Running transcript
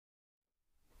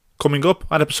Coming up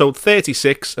on episode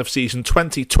 36 of season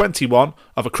 2021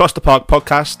 of Across the Park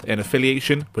podcast in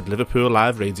affiliation with Liverpool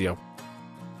Live Radio.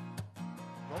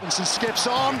 Robinson skips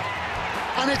on,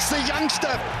 and it's the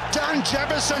youngster, Dan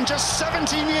Jefferson, just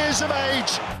 17 years of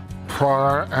age.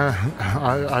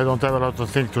 I don't have a lot of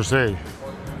things to say.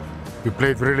 We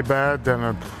played really bad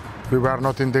and we were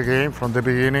not in the game from the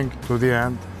beginning to the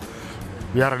end.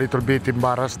 We are a little bit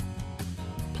embarrassed.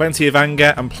 Plenty of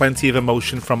anger and plenty of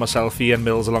emotion from myself, Ian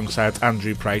Mills, alongside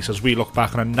Andrew Price as we look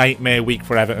back on a nightmare week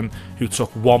for Everton, who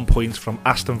took 1 point from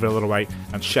Aston Villa away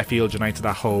and Sheffield United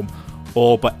at home,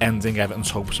 all but ending Everton's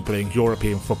hopes of playing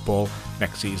European football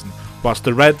next season. Whilst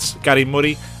the Reds, Gary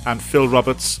Murray and Phil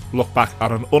Roberts look back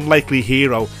at an unlikely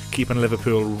hero keeping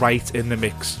Liverpool right in the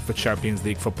mix for Champions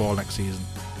League football next season.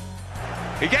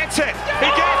 He gets it!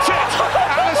 He gets it!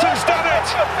 Alisson's done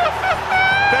it!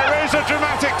 There is a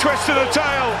dramatic twist to the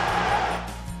tale.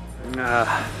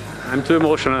 I'm too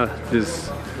emotional this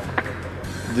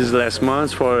last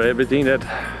months for everything that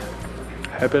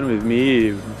happened with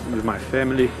me, with my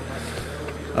family.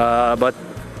 But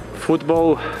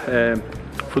football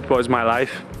is my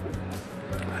life.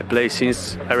 I play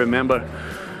since I remember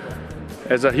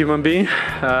as a human being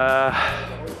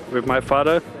with my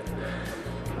father.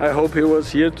 I hope he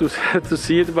was here to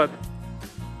see it, but.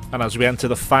 And as we enter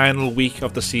the final week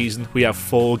of the season, we have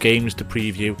 4 games to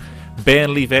preview.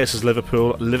 Burnley versus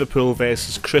Liverpool, Liverpool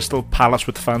versus Crystal Palace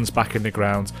with fans back in the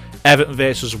ground, Everton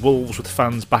versus Wolves with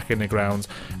fans back in the ground,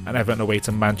 and Everton away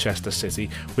to Manchester City.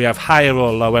 We have higher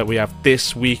or lower, we have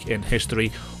this week in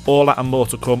history, all that and more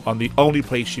to come on the only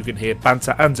place you can hear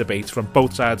banter and debate from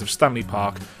both sides of Stanley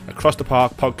Park, Across the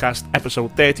Park podcast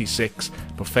episode 36.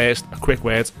 But first, a quick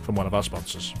word from one of our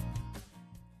sponsors.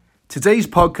 Today's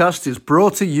podcast is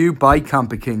brought to you by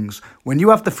Camper Kings. When you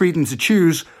have the freedom to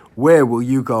choose, where will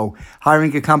you go?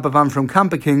 Hiring a camper van from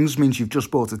Camper Kings means you've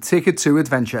just bought a ticket to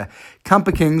adventure.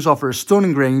 Camper Kings offer a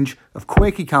stunning range of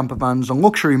quirky camper vans and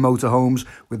luxury motorhomes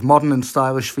with modern and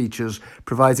stylish features,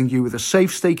 providing you with a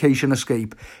safe staycation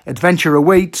escape. Adventure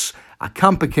awaits at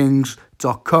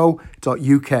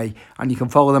camperkings.co.uk, and you can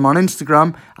follow them on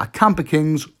Instagram at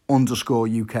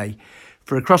camperkings_UK.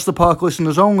 For Across the Park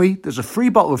listeners only, there's a free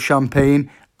bottle of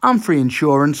champagne and free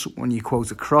insurance when you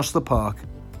quote Across the Park.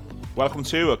 Welcome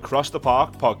to Across the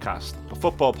Park podcast, a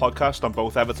football podcast on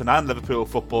both Everton and Liverpool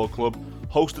Football Club,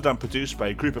 hosted and produced by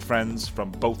a group of friends from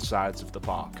both sides of the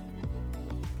park.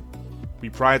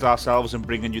 We pride ourselves in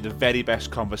bringing you the very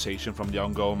best conversation from the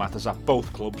ongoing matters at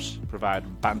both clubs,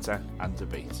 providing banter and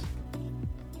debate.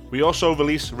 We also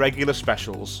release regular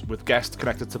specials with guests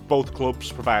connected to both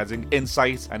clubs, providing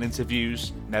insight and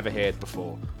interviews never heard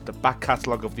before. The back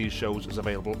catalogue of these shows is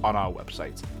available on our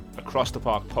website,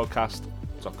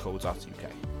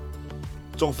 acrosstheparkpodcast.co.uk.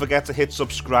 Don't forget to hit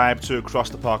subscribe to Across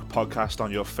the Park podcast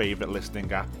on your favourite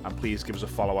listening app, and please give us a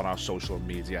follow on our social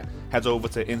media. Head over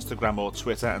to Instagram or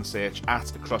Twitter and search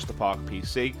at Across the Park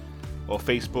PC, or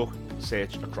Facebook,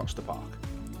 search Across the Park.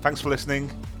 Thanks for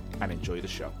listening and enjoy the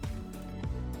show.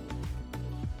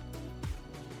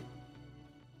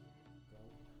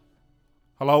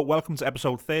 Hello, welcome to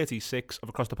episode 36 of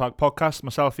Across the Park podcast.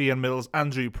 Myself, Ian Mills,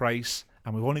 Andrew Price,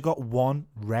 and we've only got one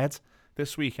red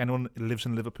this week. Anyone who lives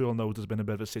in Liverpool knows there's been a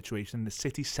bit of a situation in the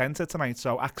city centre tonight,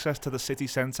 so access to the city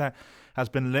centre has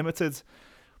been limited.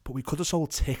 But we could have sold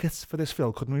tickets for this,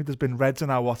 Phil, couldn't we? There's been reds in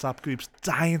our WhatsApp groups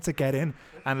dying to get in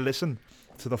and listen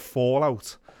to the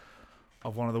fallout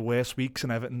of one of the worst weeks in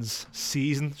Everton's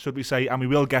season, should we say. And we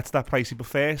will get to that, Pricey. But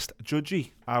first, Judgy,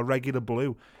 our regular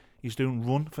blue, he's doing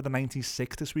Run for the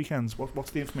 96 this weekend. What's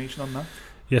the information on that?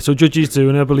 Yeah, so Judgy's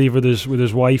doing it, I believe, with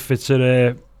his wife. It's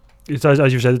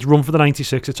as you said, it's Run for the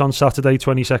 96. It's on Saturday,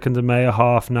 22nd of May at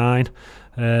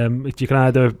 9:30. You can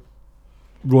either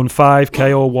run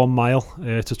 5k or 1 mile.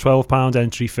 It's a £12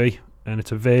 entry fee, and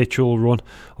it's a virtual run.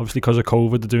 Obviously, because of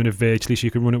COVID, they're doing it virtually, so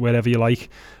you can run it wherever you like.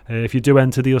 If you do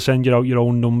enter, they'll send you out your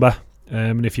own number,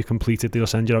 and if you complete it, they'll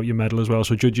send you out your medal as well.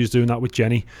 So Judgy's doing that with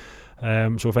Jenny.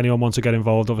 So if anyone wants to get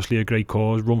involved, obviously a great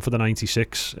cause. Run for the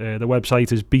 96. The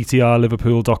website is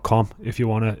btrliverpool.com if you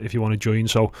wanna join.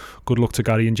 So good luck to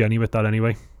Gary and Jenny with that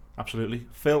anyway. Absolutely.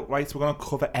 Phil, right, we're going to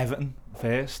cover Everton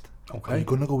first. Okay. Are you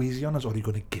going to go easy on us, or are you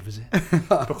going to give us it?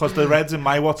 Because the Reds in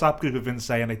my WhatsApp group have been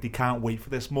saying they can't wait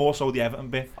for this, more so the Everton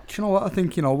bit. Do you know what I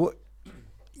think?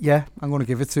 Yeah, I'm going to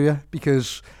give it to you,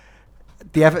 because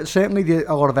the Everton, certainly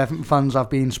a lot of Everton fans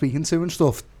I've been speaking to and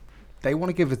stuff, they want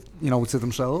to give it, to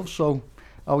themselves. So,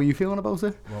 how are you feeling about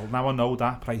it? Well, now I know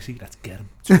that, Pricey, let's get him.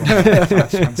 A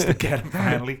chance to get him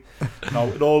finally.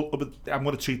 No, I'm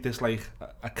going to treat this like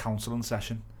a counselling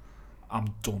session.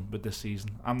 I'm done with this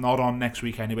season. I'm not on next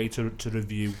week anyway to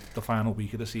review the final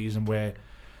week of the season, where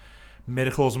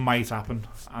miracles might happen,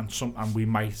 and we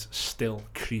might still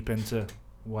creep into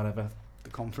whatever The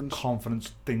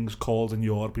conference. things called in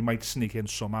Europe. We might sneak in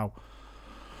somehow.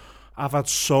 I've had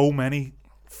so many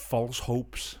false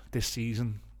hopes this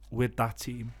season with that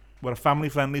team. We're a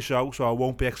family-friendly show, so I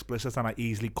won't be explicit, and I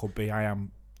easily could be. I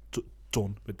am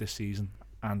done with this season.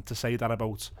 And to say that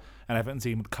about an Everton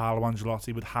team with Carlo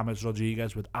Ancelotti, with James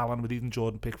Rodriguez, with Alan, with even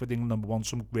Jordan Pickford, England #1,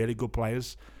 some really good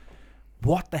players.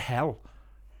 What the hell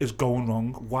is going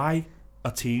wrong? Why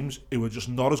are teams who are just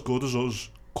not as good as us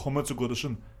coming to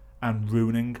Goodison and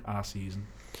ruining our season?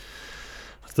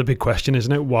 That's the big question,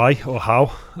 isn't it? Why or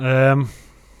how? I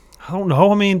don't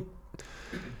know. I mean,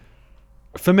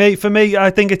 for me,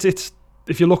 I think it's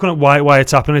if you're looking at why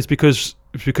it's happening, it's because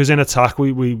in attack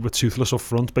we were toothless up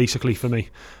front. Basically, for me,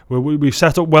 we've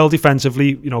set up well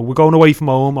defensively. You know, we're going away from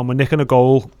home and we're nicking a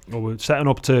goal, or we're setting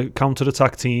up to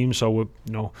counter-attack teams. So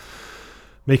we're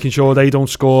making sure they don't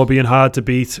score, being hard to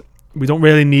beat. We don't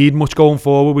really need much going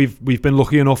forward. We've been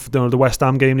lucky enough, the West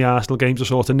Ham game, the Arsenal game, to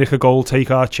sort of nick a goal,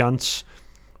 take our chance.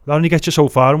 That only gets you so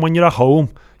far. And when you're at home,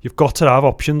 you've got to have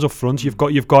options up front. You've got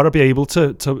to be able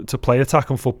to play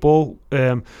attacking football,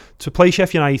 to play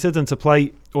Sheffield United and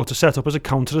to set up as a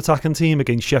counter-attacking team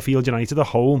against Sheffield United at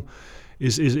home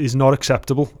is not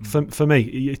acceptable for me.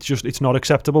 It's not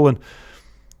acceptable. And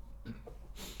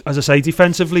as I say,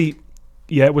 defensively,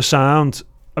 yeah, it was sound.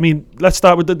 I mean, let's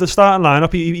start with the starting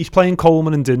lineup. He's playing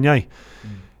Coleman and Digne.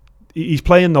 He's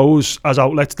playing those as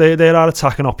outlets. They're our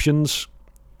attacking options.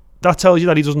 That tells you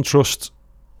that he doesn't trust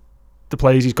the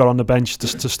players he's got on the bench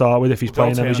to start with if he's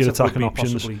playing them as your attacking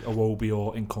options. Possibly Iwobi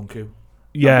or Nkunku.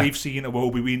 Yeah, and we've seen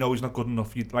Iwobi. We know he's not good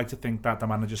enough. You'd like to think that the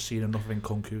manager's seen enough of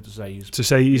Nkunku to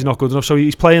say he's not good enough. So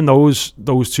he's playing those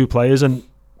two players,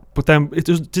 but then it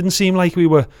didn't seem like we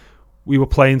were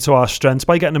playing to our strengths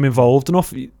by getting them involved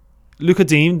enough. Luca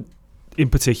Dean, in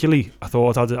particularly, I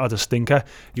thought had a stinker.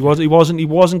 He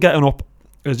wasn't getting up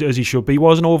as he should be. He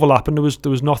wasn't overlapping. There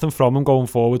was nothing from him going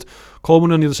forward.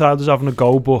 Coleman on the other side was having a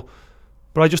go, but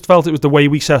I just felt it was the way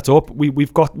we set up. We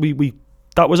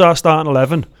that was our starting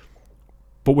 11,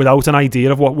 but without an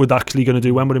idea of what we're actually going to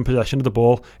do when we're in possession of the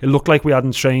ball. It looked like we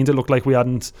hadn't trained. It looked like we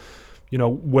hadn't,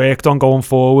 worked on going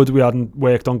forward. We hadn't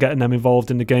worked on getting them involved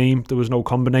in the game. There was no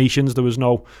combinations. There was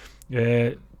no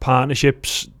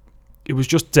partnerships. It was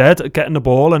just dead at getting the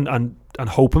ball and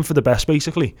hoping for the best,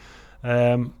 basically.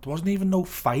 There wasn't even no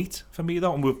fight for me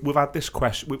though, and we've had this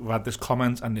question, we've had this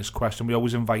comment and this question. We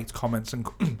always invite comments and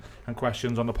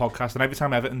questions on the podcast, and every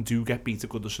time Everton do get beat at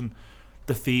Goodison,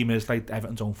 the theme is like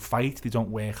Everton don't fight, they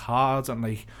don't work hard, and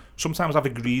like sometimes I've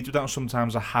agreed with that and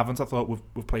sometimes I haven't. I thought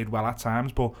we've played well at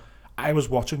times, but I was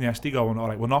watching yesterday going,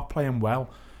 alright, we're not playing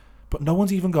well, but no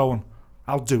one's even going,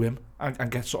 I'll do him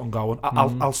and get something going.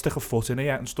 I'll stick a foot in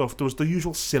here and stuff. There was the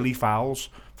usual silly fouls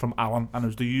from Alan, and there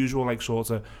was the usual like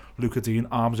sort of Luca Dean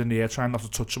arms in the air trying not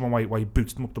to touch him while he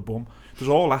boots him up the bum. There's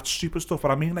all that stupid stuff, but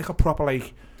I mean like a proper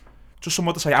like just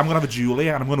someone to say I'm going to have a duel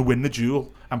here and I'm going to win the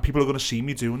duel and people are going to see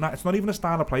me doing that. It's not even a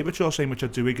style of play which you're saying, which I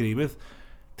do agree with.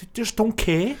 They just don't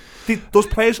care. Those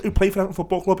players who play for Everton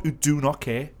Football Club who do not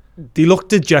care. They looked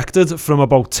dejected from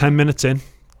about 10 minutes in.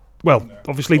 Well,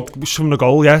 obviously from the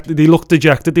goal, yeah. They looked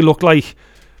dejected. They looked like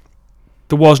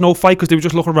there was no fight because they were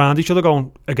just looking around each other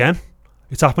going, again,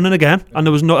 it's happening again. And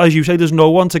there was no, as you say, there's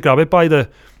no one to grab it by the,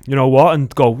 you know what,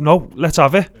 and go, no, let's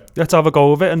have it. Let's have a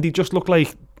go of it. And they just looked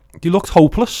like, they looked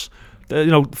hopeless.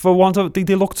 For want of, they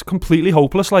looked completely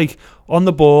hopeless. Like on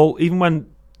the ball, even when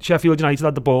Sheffield United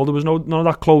had the ball, there was none of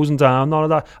that closing down, none of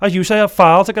that. As you say, a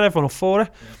foul to get everyone up for it.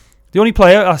 Yeah. The only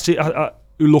player I see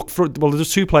who looked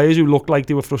there's two players who looked like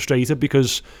they were frustrated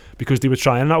because they were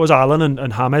trying. And that was Alan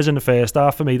and James in the first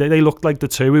half for me. They looked like the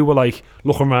two who were like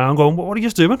looking around going, what are you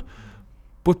doing?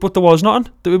 But there was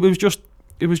nothing.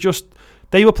 It was just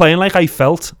they were playing like I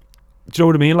felt. Do you know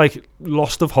what I mean? Like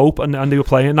lost of hope, and they were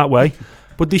playing that way.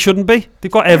 But they shouldn't be.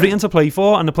 They've got everything to play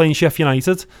for, and they're playing Sheffield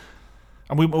United.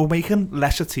 And we're making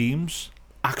lesser teams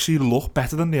actually look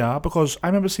better than they are, because I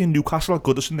remember seeing Newcastle at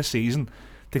Goodison this season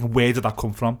thinking, where did that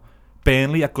come from?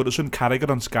 Burnley at Goodison, Carragher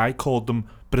on Sky called them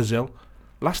Brazil.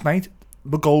 Last night,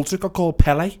 McGoldrick got called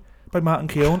Pele by Martin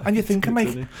Keown, and you're thinking,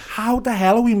 like, how the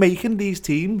hell are we making these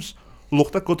teams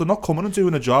look that good? They're not coming and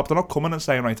doing a job. They're not coming and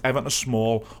saying, right, Everton are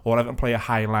small, or Everton play a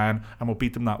high line and we'll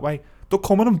beat them that way. They're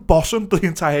coming and bossing the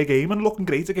entire game and looking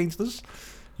great against us.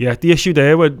 Yeah, the issue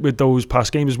there with those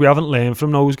past games is we haven't learned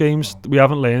from those games. We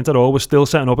haven't learned at all. We're still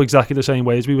setting up exactly the same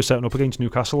way as we were setting up against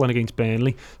Newcastle and against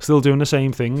Burnley. Still doing the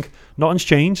same thing. Nothing's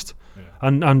changed. Yeah.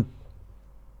 And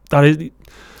that is,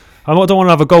 I don't want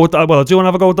to have a go with that. Well, I do want to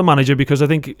have a go with the manager, because I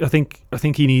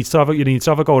think he needs to have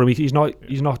a go at him. He's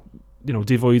not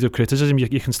devoid of criticism.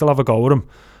 You can still have a go at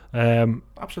him.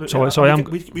 Absolutely. So I am.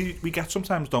 We get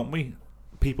sometimes, don't we?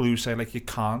 People who say like you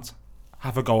can't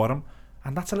have a go at him,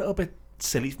 and that's a little bit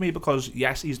silly for me because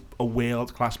yes, he's a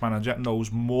world-class manager,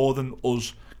 knows more than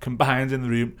us combined in the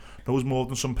room, knows more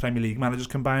than some Premier League managers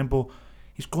combined, but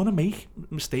he's going to make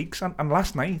mistakes. And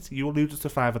last night, you alluded to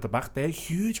 5 at the back. They're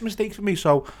huge mistakes for me,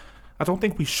 so I don't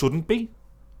think we shouldn't be,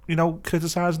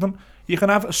 criticising them. You can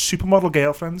have a supermodel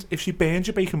girlfriend. If she burns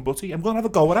your bacon butty, I'm going to have a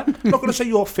go at her. I'm not going to say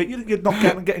you're fit, you're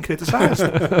not getting criticised. You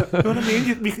know what I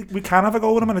mean? We can have a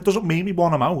go at him, and it doesn't mean we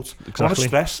want him out. Exactly.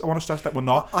 I want to stress that we're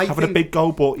not having a big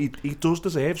go, but he does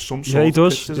deserve some sort of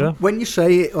criticism. Yeah. When you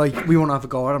say, like, we want to have a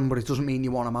go at him, but it doesn't mean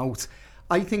you want him out,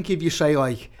 I think if you say,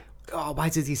 like, oh, why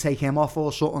did he take him off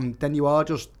or something, then you are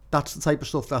just, that's the type of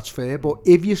stuff that's fair. But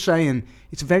if you're saying,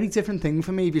 it's a very different thing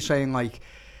for me if you're saying, like,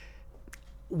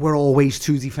 we're always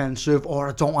too defensive, or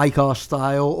I don't like our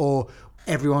style, or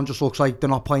everyone just looks like they're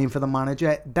not playing for the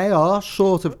manager. They are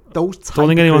sort of those type. Don't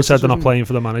think anyone said they're not playing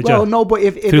for the manager. Well, no, but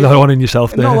if threw that one in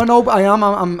yourself there. No, I know, but I am.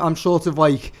 I'm sort of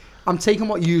like, I'm taking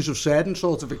what you have said and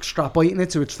sort of extrapolating it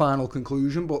to its final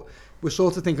conclusion. But we're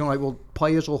sort of thinking like, well,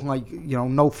 players looking like,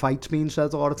 no fights being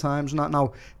said a lot of times and that.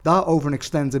 Now, that over an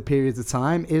extended period of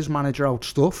time is manager out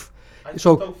stuff.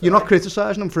 So you're not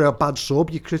criticising them for a bad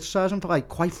sub, you're criticising them for like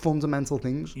quite fundamental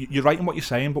things. You're right in what you're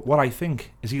saying, but what I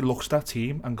think is he looks at that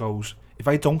team and goes, if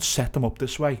I don't set them up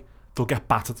this way, they'll get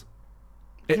battered.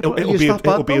 It'll be a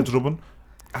drubbing.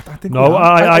 I think you're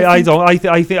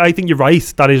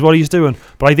right. That is what he's doing,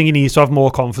 but I think he needs to have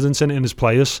more confidence in his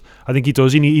players. I think he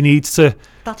does. He needs to.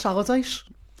 That's Allardyce.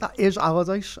 That is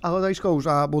Allardyce. Allardyce goes,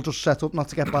 we'll just set up not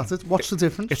to get battered. What's the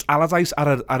difference? It's Allardyce at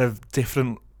a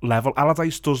different level.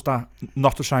 Allardyce does that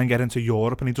not to try and get into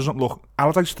Europe, and he doesn't look.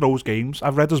 Allardyce throws games.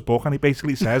 I've read his book, and he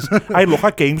basically says, I look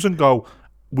at games and go,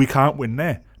 we can't win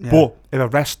there, but if I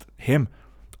rest him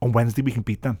on Wednesday, we can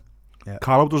beat them. Yeah.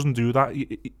 Carlo doesn't do that.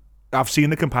 I've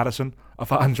seen the comparison of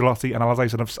Ancelotti and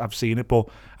Allardyce, and I've seen it, but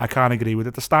I can't agree with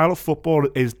it. The style of football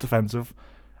is defensive,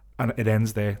 and it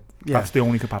ends there. Yeah. That's the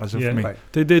only comparison for me. Right.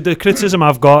 The criticism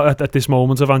I've got at this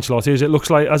moment of Ancelotti is it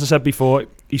looks like, as I said before,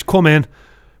 he's come in,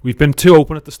 we've been too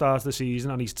open at the start of the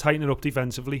season, and he's tightening up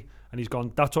defensively, and he's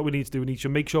gone, that's what we need to do. We need to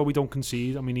make sure we don't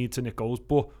concede, and we need to nick goals.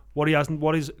 But what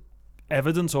is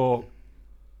evident or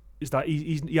is that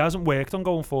he hasn't worked on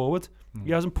going forward.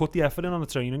 He hasn't put the effort in on the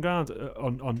training ground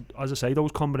on as I say,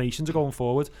 those combinations are going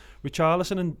forward.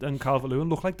 Richarlison and Calvert-Lewin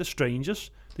look like they're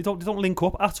strangers. They don't link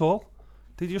up at all.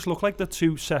 They just look like they're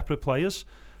two separate players.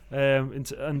 And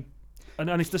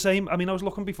it's the same. I mean, I was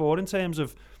looking before in terms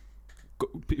of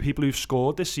people who've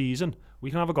scored this season. We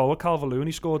can have a go at Calvert-Lewin.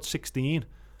 He scored 16.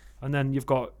 And then you've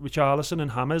got Richarlison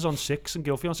and Hammers on 6 and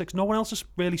Gylfi on 6. No one else has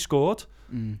really scored.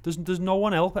 There's no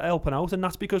one helping out, and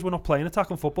that's because we're not playing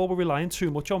attacking football. We're relying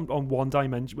too much on one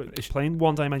dimension. It's playing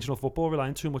one-dimensional football,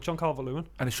 relying too much on Calvert-Lewin.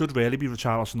 And it should really be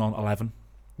Richarlison on 11.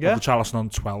 Yeah. Richarlison on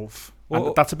 12. Well,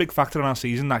 and that's a big factor in our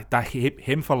season, that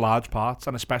him for large parts,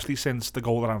 and especially since the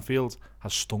goal at Anfield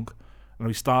has stunk. And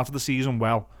we started the season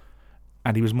well,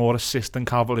 and he was more assist than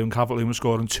Calvert-Lewin. Calvert-Lewin was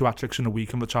scoring 2 hat-tricks in a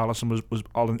week, and Richarlison was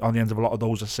on the end of a lot of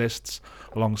those assists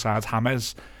alongside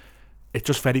James. It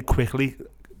just very quickly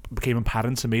became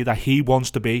apparent to me that he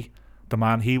wants to be the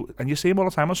man. And you see him all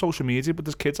the time on social media, but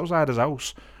there's kids outside his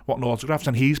house wanting autographs,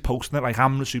 and he's posting it like,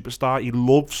 I'm the superstar. He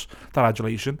loves that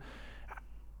adulation.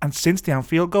 And since the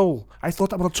Anfield goal, I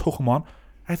thought that would have took him on.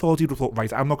 I thought he'd have thought,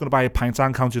 right, I'm not going to buy a pint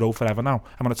on County Road forever now.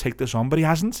 I'm going to take this on. But he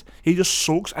hasn't. He just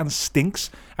sucks and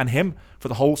stinks. And him, for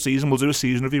the whole season, we'll do a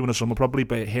season review in the summer probably,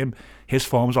 but his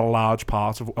form's a large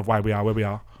part of why we are where we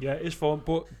are. Yeah, his form,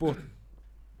 but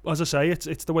as I say,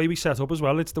 it's the way we set up as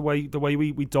well. It's the way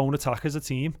we don't attack as a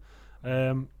team.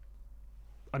 And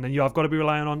then you have got to be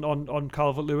relying on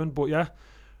Calvert-Lewin. But yeah,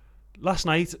 last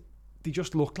night, they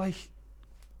just looked like,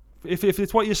 if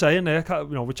it's what you're saying there,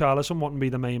 Richarlison wanting to be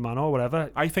the main man or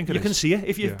whatever, I think you can see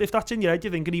it. If that's in your head,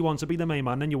 you're thinking he wants to be the main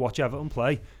man, then you watch Everton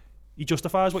play. He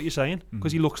justifies what you're saying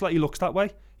because he looks that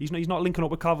way. He's not linking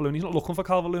up with Calvert-Lewin. He's not looking for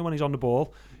Calvert-Lewin when he's on the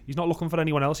ball. He's not looking for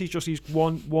anyone else. He's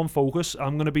one focus.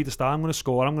 I'm going to be the star. I'm going to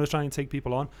score. I'm going to try and take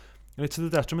people on. And it's to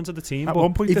the detriment of the team. At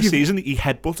one point this season, he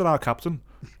headbutted our captain,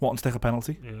 wanting to take a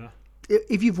penalty. Yeah.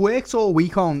 If you've worked all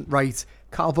week on, right,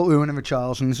 Calvert-Lewin and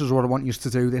Richarlison, this is what I want you to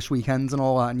do this weekend and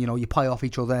all that, and you play off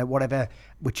each other, whatever,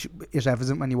 which is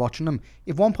evident when you're watching them.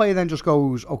 If one player then just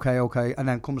goes, okay, and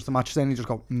then comes to match day and you just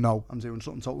go, no, I'm doing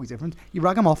something totally different, you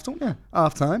rag him off, don't you,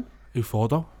 half time? Who for,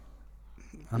 though?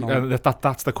 I know.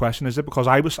 That's the question, is it? Because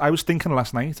I was thinking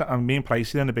last night, and me and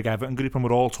Pricey in the big Everton group, and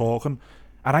we're all talking,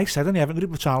 and I said in the Everton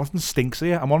group, Richarlison stinks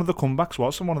here, and one of the comebacks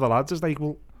was from one of the lads is like,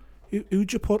 well,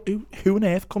 Who'd you put? Who on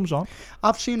earth comes on?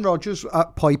 I've seen Rodgers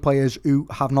play players who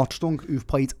have not stunk, who've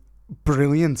played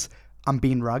brilliant and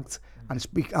been ragged. And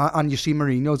and you see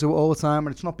Mourinho do it all the time,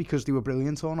 and it's not because they were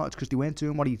brilliant or not, it's because they weren't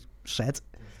doing what he said.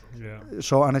 Yeah.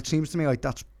 So, and it seems to me like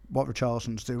that's what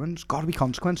Richarlison's doing. There's got to be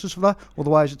consequences for that,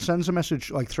 otherwise it sends a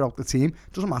message like throughout the team.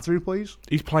 It doesn't matter who plays.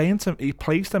 He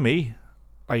plays to me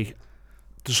like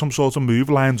there's some sort of move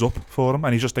lines up for him,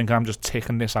 and he's just thinking, I'm just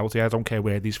ticking this out here. I don't care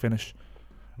where these finish,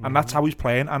 and that's how he's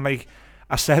playing. And like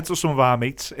I said to some of our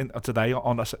mates today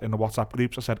in the WhatsApp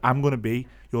groups, I said, I'm going to be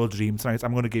your dream tonight.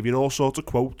 I'm going to give you all sorts of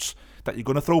quotes that you're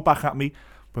going to throw back at me.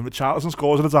 When Richarlison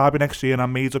scores in the derby next year and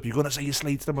I'm made up, you're going to say you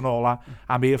slated him and all that.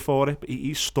 I'm here for it. But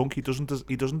he's stunk. He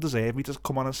doesn't deserve me to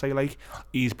come on and say, like,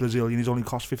 he's Brazilian, he's only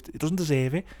cost 50. He doesn't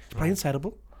deserve it. He's playing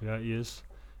terrible. Yeah, he is.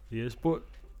 But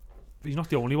he's not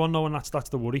the only one, though, and that's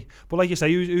the worry. But like you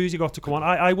say, who's he got to come on?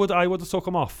 I would have took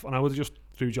him off, and I would have just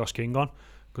threw Josh King on,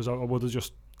 because I would have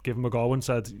just given him a go and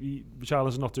said,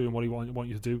 Richarlison's not doing what he want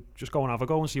you to do. Just go and have a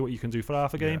go and see what you can do for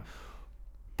half a game. Yeah.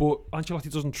 But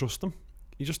Ancelotti doesn't trust him.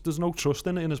 There's no trust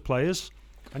in his players,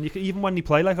 and even when they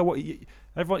play like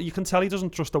everyone, you can tell he doesn't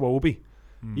trust Iwobi.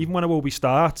 Even when Iwobi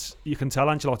starts, you can tell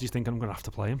Ancelotti's thinking, I'm going to have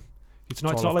to play him. It's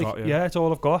not like got, yeah, it's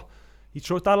all I've got. He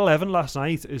trusts that 11 last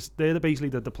night. They're basically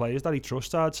the players that he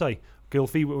trusts. I'd say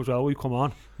Gylfi as well. We come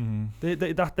on. They're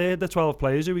the 12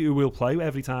 players who will play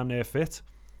every time they're fit,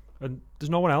 and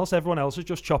there's no one else. Everyone else is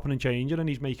just chopping and changing, and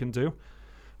he's making do.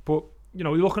 But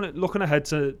looking ahead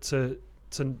to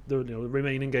the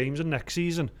remaining games and next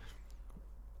season,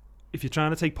 if you're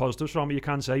trying to take positives from it, you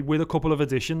can say with a couple of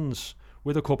additions,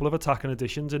 with a couple of attacking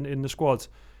additions in the squad,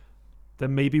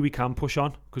 then maybe we can push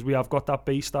on, because we have got that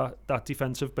base, that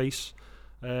defensive base.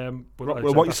 But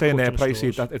what you're saying there,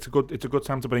 Pricey, that it's a good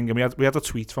time to bring him. We had a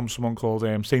tweet from someone called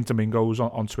Saint Domingos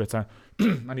on Twitter,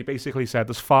 and he basically said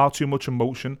there's far too much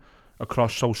emotion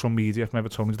across social media from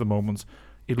Evertonians at the moment.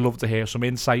 He'd love to hear some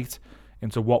insight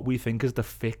into what we think is the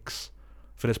fix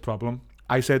for this problem.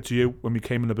 I said to you when we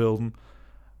came in the building,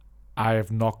 I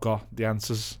have not got the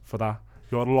answers for that.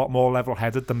 You're a lot more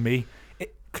level-headed than me.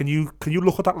 Can you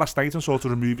look at that last night and sort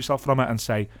of remove yourself from it and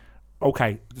say,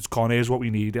 okay, it's gone, here's what we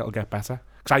need, it'll get better?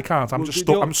 Because I can't. I'm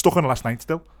I'm stuck on the last night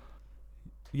still.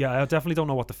 Yeah, I definitely don't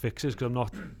know what the fix is, because I'm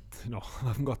not, I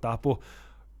haven't got that.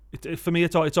 But for me,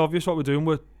 it's obvious what we're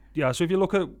doing. So if you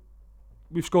look at,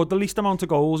 we've scored the least amount of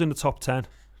goals in the top 10.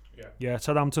 Yeah,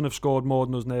 Southampton have scored more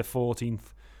than us, and they're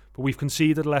 14th. But we've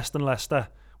conceded less than Leicester.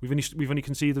 We've only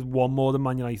conceded one more than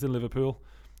Man United and Liverpool.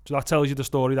 So that tells you the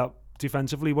story that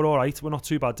defensively we're all right. We're not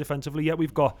too bad defensively yet.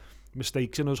 We've got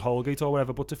mistakes in us, Holgate or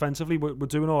whatever, but defensively we're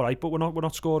doing all right. But we're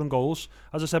not scoring goals.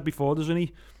 As I said before, there's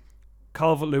only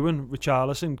Calvert-Lewin,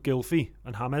 Richarlison, Gylfi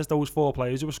and James, those 4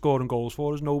 players who are scoring goals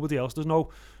for us. Nobody else. There's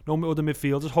no other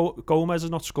midfielders. Gomez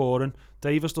is not scoring.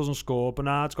 Davis doesn't score.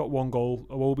 Bernard's got 1 goal.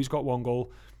 Iwobi's got 1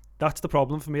 goal. That's the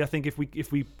problem for me. I think if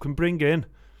we can bring in,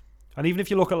 and even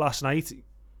if you look at last night,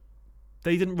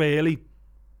 they didn't really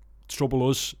trouble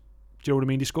us. Do you know what I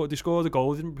mean? They scored a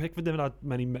goal. They didn't pick for them that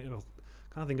many.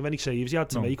 Can't think of any saves he had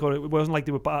to make. Or it wasn't like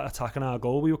they were attacking our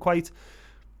goal. We were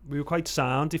quite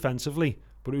sound defensively,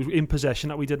 but it was in possession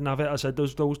that we didn't have it. I said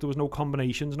there was no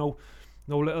combinations, no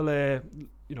little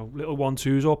little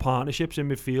 1-2s or partnerships in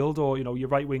midfield, or your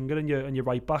right winger and your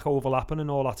right back overlapping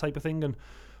and all that type of thing,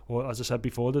 or as I said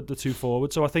before, the 2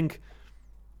 forwards. So I think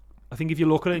if you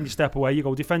look at it and you step away, you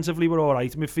go defensively we're all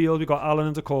right. Midfield we've got Allen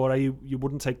and Decore. You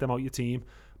wouldn't take them out your team,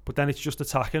 but then it's just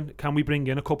attacking. Can we bring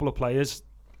in a couple of players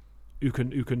who can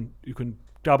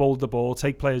grab hold of the ball,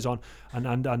 take players on,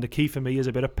 and the key for me is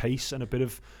a bit of pace and a bit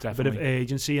of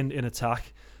agency in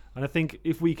attack. And I think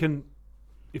if we can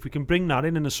bring that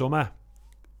in the summer,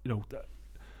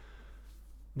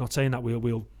 not saying that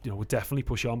we'll definitely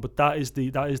push on, but that is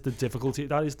the difficulty.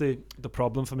 That is the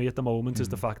problem for me at the moment, is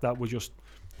the fact that we're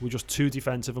just too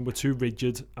defensive and we're too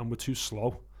rigid and we're too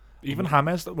slow. Even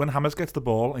James, when James gets the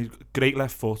ball, he's great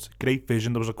left foot, great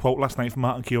vision. There was a quote last night from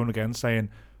Martin Keown again saying,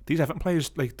 these Everton players,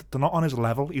 they're not on his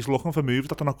level. He's looking for moves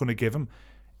that they're not going to give him.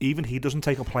 Even he doesn't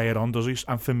take a player on, does he?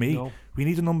 And for me, we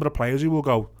need a number of players who will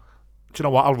go, do you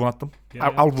know what, I'll run at them.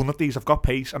 I'll run at these. I've got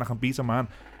pace and I can beat a man.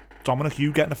 Dominic,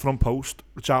 you get in the front post.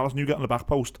 Richarlison, you get in the back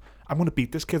post. I'm going to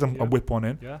beat this kid and whip one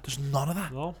in. Yeah. There's none of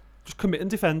that. No. Just committing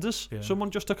defenders. Yeah.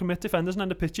 Someone just to commit defenders, and then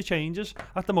the picture changes.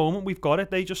 At the moment, we've got it.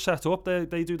 They just set up.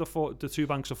 They do the 2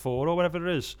 banks of 4 or whatever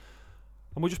it is,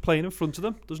 and we're just playing in front of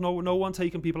them. There's no one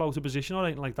taking people out of position or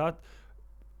anything like that.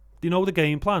 You know the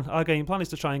game plan. Our game plan is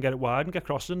to try and get it wide and get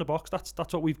crosses in the box. That's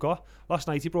what we've got. Last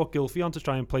night he brought Gylfi on to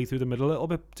try and play through the middle a little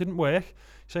bit. Didn't work.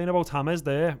 Saying about James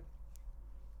there,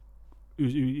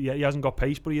 he hasn't got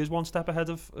pace, but he is one step ahead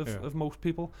of most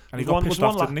people. And he got pissed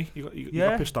off, didn't he? He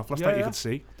got pissed off last night, you could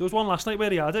see. There was one last night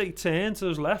where he had it, he turned to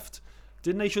his left,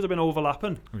 didn't he? Should have been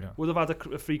overlapping. Yeah. Would have had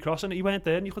a free cross, and he went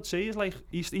there, and you could see,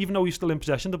 even though he's still in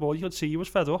possession of the ball, you could see he was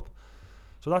fed up.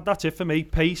 So that's it for me.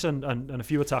 Pace and a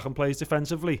few attacking plays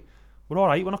defensively. We're all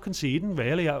right. We're not conceding,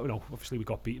 really. Obviously we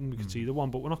got beaten, we conceded one,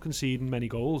 but we're not conceding many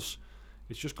goals.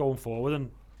 It's just going forward.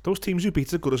 And those teams who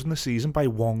beat us in the season by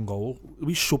 1 goal,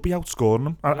 we should be outscoring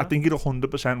them. I think you're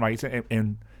 100% right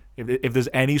in if there's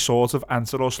any sort of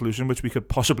answer or solution which we could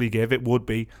possibly give, it would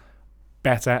be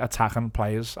better attacking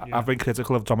players. I've been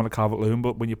critical of Dominic Calvert-Lewin,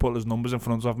 but when you put his numbers in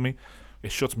front of me,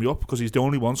 it shuts me up because he's the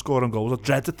only one scoring goals. I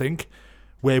dread to think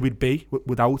where we'd be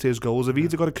without his goals. If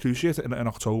he'd got a cruciate in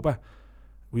October,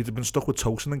 we'd have been stuck with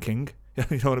Tosin and King.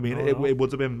 You know what I mean? It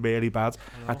would have been really bad.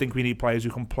 I think we need players who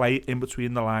can play in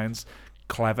between the lines,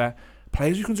 clever.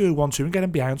 Players who can do 1-2 and get in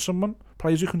behind someone.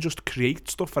 Players who can just create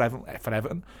stuff for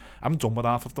Everton. I'm done with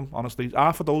half of them, honestly.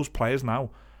 Half of those players now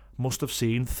must have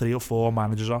seen 3 or 4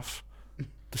 managers off.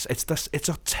 It's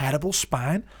a terrible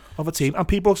spine of a team. And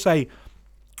people say,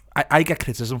 I get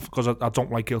criticism because I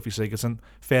don't like Gylfi Sigurdsson.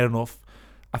 Fair enough.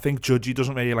 I think Judgy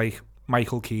doesn't really like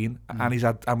Michael Keane,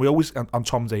 and we always on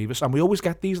Tom Davis, and we always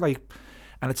get these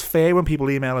and it's fair when people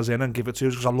email us in and give it to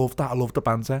us because I love that. I love the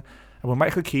banter. And when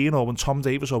Michael Keane or when Tom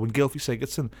Davis or when Gylfi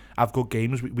Sigurdsson have good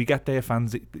games, we get their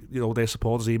fans, their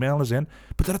supporters emailing us in.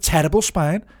 But they're a terrible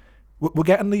spine. We're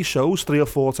getting these shows 3 or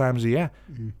 4 times a year,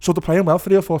 so they're playing well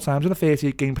 3 or 4 times in a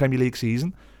 38-game Premier League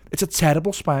season. It's a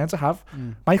terrible spine to have.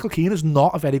 Michael Keane is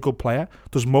not a very good player.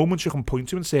 There's moments you can point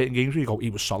to in certain games where you go, he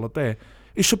was solid there.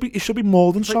 He should be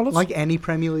more than solid. Like any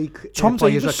Premier League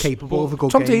players are capable of a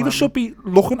good game. Tom Davis should be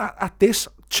looking at this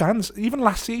chance. Even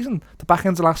last season, the back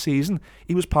end of last season,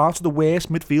 he was part of the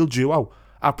worst midfield duo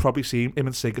I've probably seen, him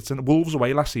and Sigurdsson. Wolves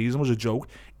away last season was a joke.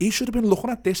 He should have been looking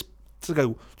at this to go,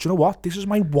 do you know what? This is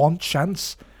my one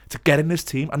chance to get in this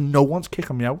team and no one's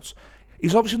kicking me out.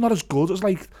 He's obviously not as good as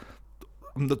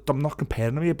I'm not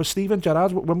comparing him here, but Steven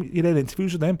Gerrard, when you did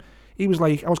interviews with him, he was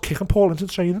like, I was kicking Paul into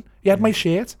training. He had my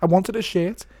shirt. I wanted his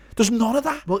shirt. There's none of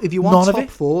that. Well, if you want top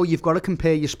 4, you've got to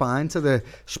compare your spine to the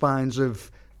spines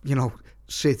of,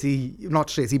 City, not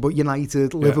City, but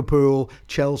United, Liverpool,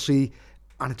 Chelsea,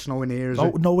 and it's nowhere near, is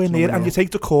it? Nowhere near. And you take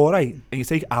Decore and you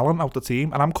take Allen out the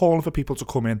team, and I'm calling for people to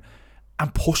come in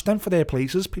and push them for their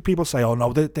places. People say, oh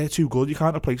no, they're too good, you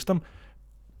can't replace them.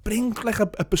 Bring like a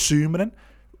Basuma in.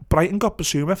 Brighton got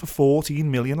Basuma for 14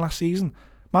 million last season.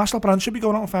 Marcel Brands should be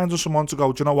going out and finding someone to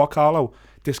go, do you know what, Carlo?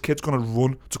 This kid's going to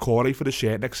run to Corey for the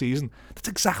shirt next season. That's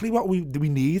exactly what we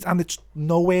need, and it's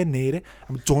nowhere near it.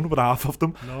 I'm done with half of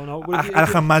them. No. I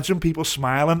can imagine people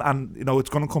smiling, and it's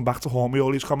going to come back to haunt me,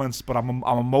 all these comments, but I'm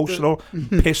emotional,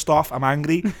 pissed off, I'm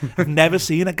angry. I've never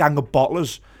seen a gang of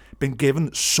bottlers been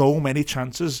given so many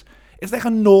chances. It's like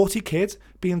a naughty kid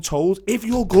being told, if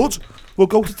you're good, we'll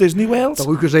go to Disney World. The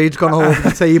Lucas Age gone over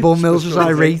the table, Mills is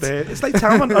irate. It's like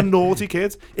telling a naughty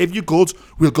kid, if you're good,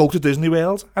 we'll go to Disney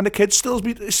World. And the kid still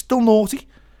naughty.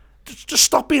 Just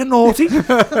stop being naughty.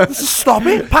 Just stop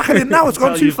it. Pack it in now. It's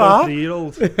gone too far.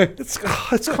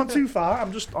 It's gone too far.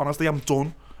 I'm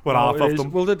done with half of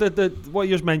them. Well, what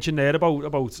you just mentioned there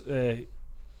about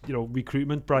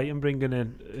recruitment, Brighton bringing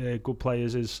in good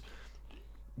players is.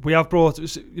 We have brought,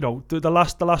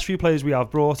 the last few players we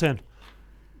have brought in.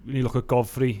 When you look at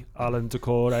Godfrey, Allen,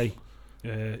 Decore, they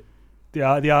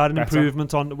are an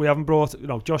improvement on. We haven't brought,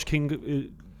 Josh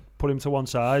King, put him to one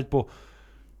side, but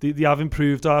they have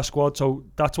improved our squad. So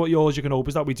that's what you can hope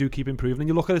is that we do keep improving. And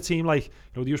you look at a team like,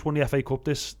 they just won the FA Cup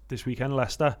this weekend,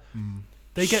 Leicester.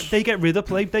 They get rid of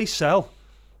play. They sell.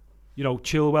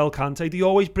 Chilwell, Kante. They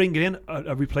always bring in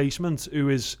a replacement who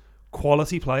is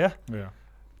quality player. Yeah.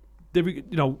 They,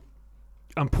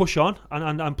 and push on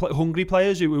and hungry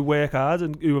players who work hard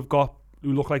and who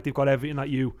look like they've got everything that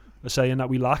you are saying that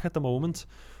we lack at the moment.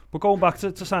 But going back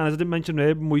to signings, I didn't mention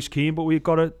Moise Keane, but we've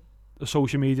got a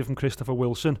social media from Christopher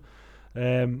Wilson,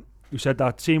 who said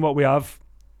that seeing what we have,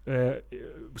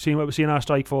 seeing what we're seeing our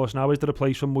strike force now, is there a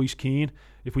place for Moise Keane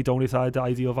if we don't decide the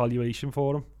ideal valuation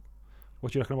for him?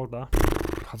 What do you reckon about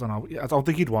that? I don't know. I don't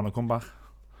think he'd want to come back.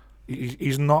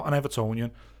 He's not an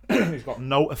Evertonian. He's got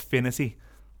no affinity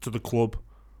to the club.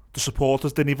 The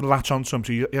supporters didn't even latch on to him,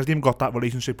 so he hasn't even got that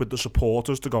relationship with the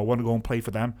supporters to go and play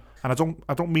for them. And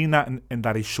I don't mean that in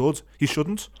that he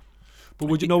shouldn't. But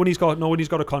would you know when he's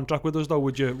got a contract with us though?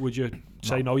 Would you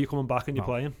say no? You're coming back and you're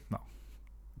playing? No,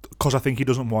 because I think he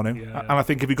doesn't want him. Yeah. And I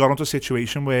think if he got into a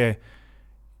situation where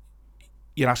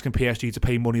you're asking PSG to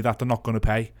pay money that they're not going to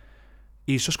pay,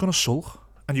 he's just going to sulk.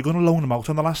 And you're going to loan him out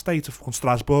on the last day to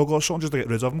Strasbourg or something just to get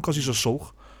rid of him because he's a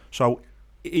sulk. So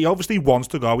he obviously wants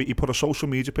to go. He put a social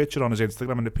media picture on his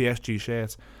Instagram in the PSG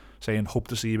shirt saying, hope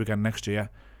to see you again next year.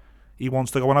 He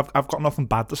wants to go, and I've got nothing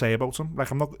bad to say about him.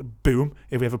 Like, I'm not, boom,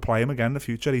 if we ever play him again in the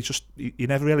future. He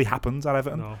never really happened at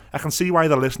Everton. No. I can see why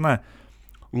the listener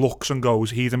looks and goes,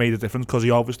 he'd have made a difference, because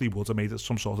he obviously would have made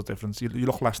some sort of difference. You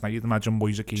look last night, you'd imagine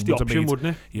Moise Kean It's the would have option, made,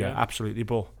 wouldn't it? Yeah, absolutely.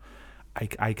 But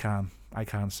I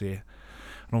can't see it.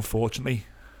 And unfortunately,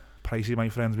 Pricey, my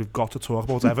friends, we've got to talk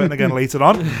about Everton again later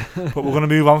on. But we're going to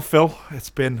move on, Phil.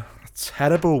 It's been a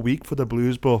terrible week for the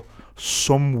Blues, but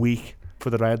some week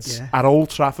for the Reds at Old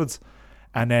Trafford.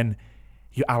 And then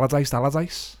you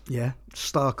Allardyce. Yeah,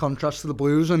 stark contrast to the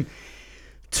Blues. And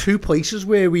two places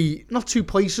where not two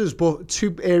places, but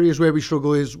two areas where we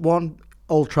struggle is one,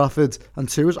 Old Trafford, and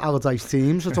two is Allardyce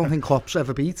teams. I don't think Klopp's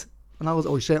ever beat. And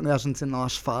he certainly hasn't in the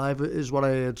last 5, is what I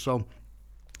heard. So,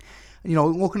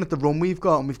 looking at the run we've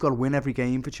got, and we've got to win every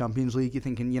game for Champions League, you're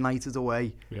thinking United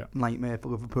away, nightmare for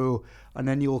Liverpool. And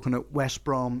then you're looking at West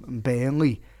Brom and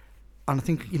Burnley. And I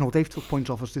think, they've took points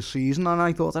off us this season. And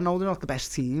I thought, I know they're not the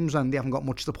best teams and they haven't got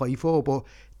much to play for, but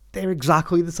they're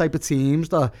exactly the type of teams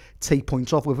that take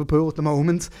points off Liverpool at the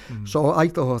moment. So I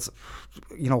thought,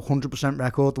 100%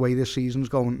 record, the way this season's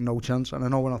going, no chance. And I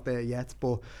know we're not there yet,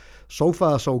 but so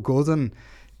far so good. And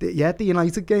the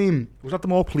United game, was that the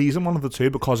more pleasing one of the two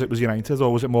because it was United,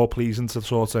 or was it more pleasing to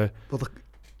sort of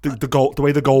the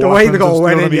way the goal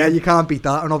went in? Yeah, you can't beat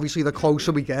that. And obviously, the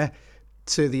closer we get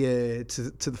to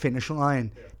the finish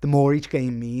line, the more each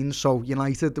game means. So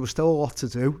United, there was still a lot to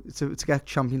do to get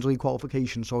Champions League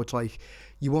qualification. So it's like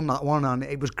you won that one, and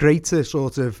it was great to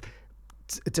sort of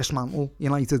dismantle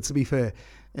United, to be fair.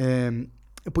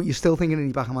 But you're still thinking in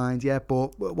your back of mind, but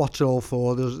what's it all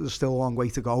for? There's still a long way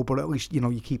to go, but at least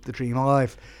you keep the dream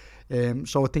alive.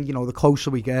 So I think the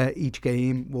closer we get, each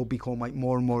game will become like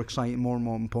more and more exciting, more and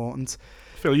more important.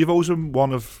 Phil, you've always been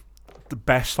one of the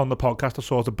best on the podcast of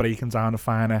sort of breaking down the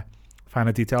finer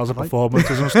details of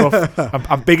performances and stuff.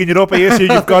 I'm bigging you up here, so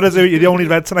you've got to do it. You're the only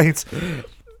Red tonight.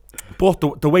 But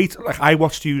the way, I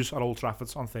watched you at Old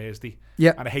Trafford on Thursday,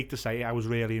 and I hate to say it, I was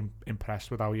really impressed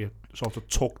with how you sort of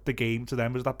took the game to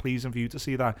them. Was that pleasing for you to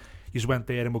see that you just went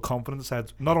there and were confident and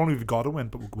said, not only have we got to win,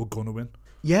 but we're going to win?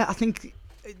 Yeah, I think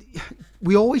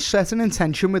we always set an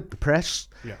intention with the press,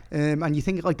 and you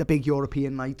think like the big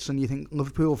European nights, and you think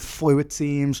Liverpool fluid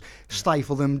teams,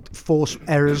 stifle them, force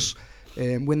errors,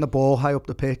 win the ball high up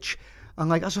the pitch. And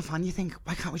like as a fan, you think,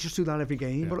 why can't we just do that every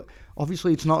game? But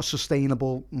obviously, it's not a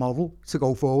sustainable model to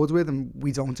go forward with, and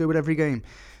we don't do it every game.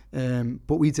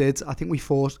 But we did. I think we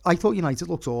forced. I thought United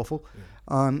looked awful,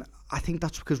 and I think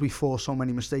that's because we forced so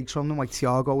many mistakes from them. Like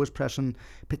Thiago was pressing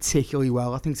particularly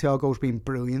well. I think Thiago's been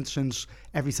brilliant since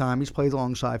every time he's played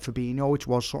alongside Fabinho, which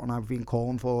was something I've been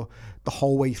calling for the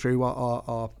whole way through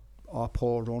our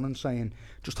poor run, and saying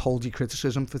just hold your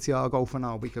criticism for Thiago for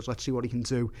now, because let's see what he can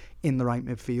do in the right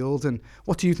midfield. And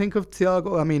what do you think of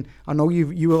Thiago? I mean, I know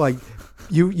you were like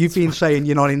you've been saying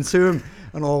you're not into him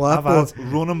and all that. I've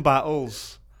had running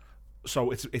battles.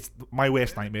 So it's my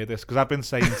worst nightmare, this, because I've been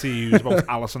saying to you about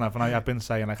Alisson, haven't I? I've been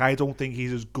saying, like, I don't think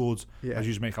he's as good as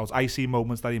you make out. I see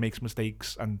moments that he makes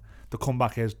mistakes, and the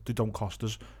comeback is they don't cost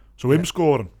us. So him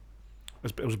scoring,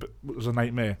 it was a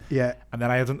nightmare. Yeah. And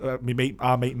then I had our mate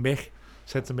Mick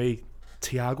said to me,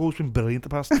 Thiago's been brilliant the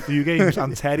past few games,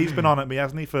 and Terry's been on at me,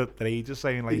 hasn't he, for ages,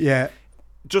 saying like,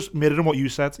 just mirroring what you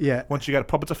said. Yeah. Once you get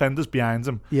proper defenders behind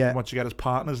him, once you get his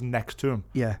partners next to him,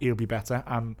 he'll be better.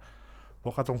 And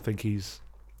look, I don't think he's...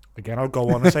 Again, I'll go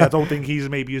on and say I don't think he's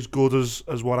maybe as good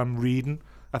as what I'm reading.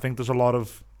 I think there's a lot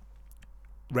of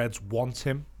Reds want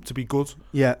him to be good.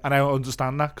 Yeah. And I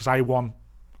understand that, because I want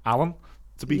Alan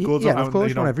to be good. Yeah, of course,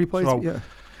 you want every player. So,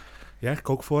 yeah,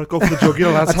 go for it. Go for the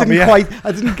jugular, lads.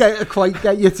 I didn't quite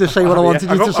get you to say what I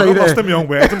wanted you to say there. I lost in my own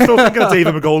words. I'm still thinking of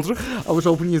David McGoldrick. I was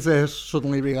hoping you to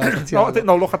suddenly realise. I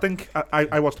think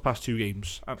I watched the past 2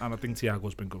 games, and I think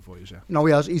Thiago's been good for you, No,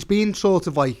 he has. He's been sort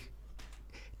of like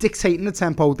dictating the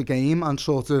tempo of the game, and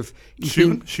sort of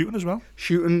shooting as well.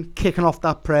 Shooting, kicking off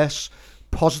that press,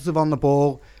 positive on the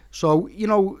ball. So,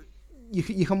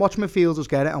 you can watch midfielders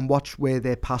get it and watch where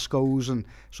their pass goes, and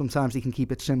sometimes they can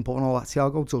keep it simple and all that.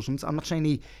 Thiago doesn't. I'm not saying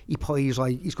he plays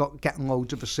like he's got getting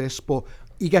loads of assists, but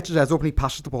he gets his head up and he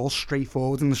passes the ball straight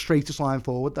forward, in the straightest line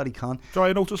forward that he can. So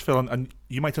I noticed, Phil, and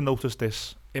you might have noticed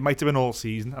this, it might have been all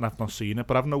season and I've not seen it,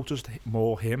 but I've noticed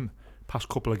more him past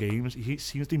couple of games. He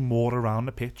seems to be more around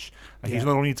the pitch. Like he's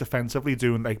not only defensively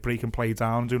doing like breaking play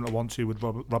down, doing a 1-2 with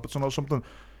Robertson or something,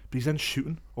 but he's then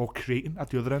shooting or creating at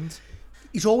the other end.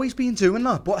 He's always been doing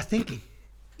that, but I think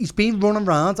he's been running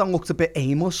around and looked a bit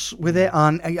aimless with it,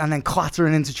 and then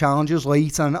clattering into challenges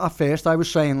late. And at first I was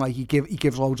saying like he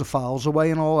gives loads of fouls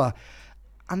away and all that.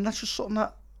 and that's just something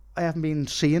that I haven't been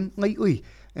seeing lately.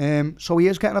 So he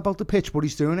is getting about the pitch, but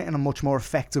he's doing it in a much more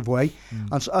effective way.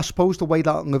 And so I suppose the way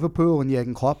that Liverpool and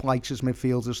Jurgen Klopp likes his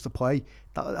midfielders to play,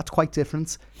 that's quite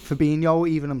different. Fabinho,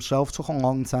 even himself, took a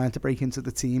long time to break into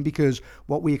the team because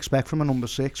what we expect from a number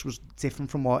 6 was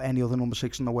different from what any other number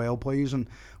 6 in the world plays. And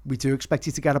we do expect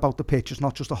you to get about the pitch. It's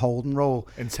not just a holding role.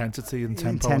 Intensity and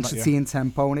tempo. And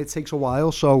tempo, and it takes a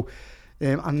while. So...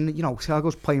 and, you know,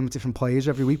 Thiago's playing with different players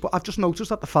every week, but I've just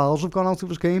noticed that the fouls have gone out of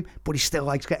his game, but he still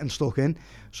likes getting stuck in.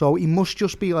 So he must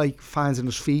just be, like, finding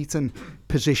his feet and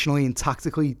positionally and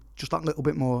tactically just that little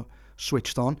bit more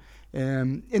switched on.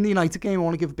 In the United game, I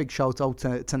want to give a big shout-out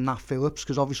to Nat Phillips,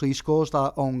 because obviously he scores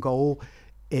that own goal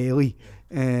early.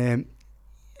 It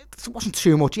wasn't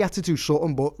too much. He had to do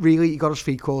something, but really he got his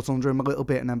feet caught under him a little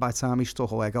bit, and then by the time he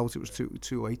stuck a leg out, it was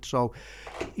too late. So,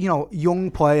 you know, young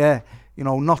player... You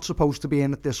know, not supposed to be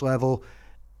in at this level.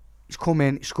 He's come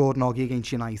in, he scored an oggy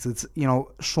against United. You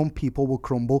know, some people will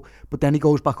crumble, but then he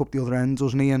goes back up the other end,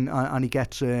 doesn't he? And he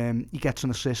gets an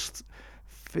assist.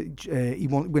 He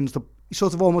wins the. He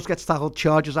sort of almost gets tackled,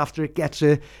 charges after it, gets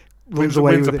it, runs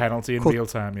away wins with the penalty in real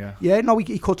time. Yeah. Yeah, no,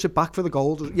 he cuts it back for the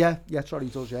goal. Yeah, sorry,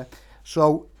 he does. Yeah.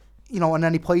 So, you know, and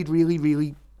then he played really,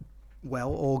 really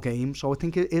well all game. So I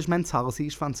think his mentality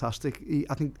is fantastic.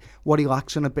 I think what he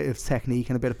lacks in a bit of technique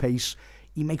and a bit of pace,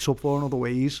 he makes up for in other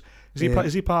ways.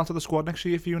 Is he part of the squad next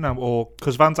year for you now? Or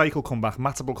because Van Dijk will come back,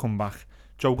 Matip will come back,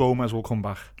 Joe Gomez will come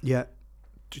back. Yeah.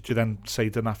 Do you then say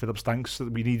to Nat Phillips, thanks,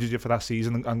 we needed you for that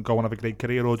season and go and have a great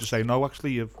career, or just say, no,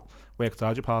 actually, you've worked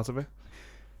hard, you're part of it?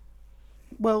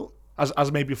 Well...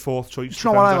 As maybe a fourth choice. Do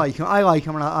you know what I like him? I like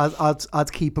him, and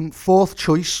I'd keep him. Fourth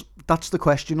choice, that's the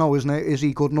question now, isn't it? Is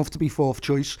he good enough to be fourth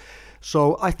choice?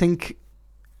 So I think,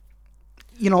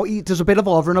 you know, there's a bit of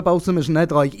hovering about him, isn't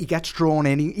it? Like, he gets drawn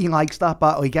in, he likes that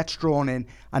battle, he gets drawn in,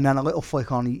 and then a little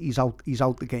flick on, he's out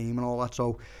the game and all that.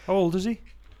 So how old is he?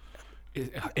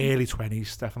 Early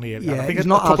 20s, definitely. Yeah, I think he's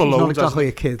not loads, exactly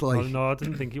a kid. Like, no, I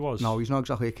didn't think he was. No, he's not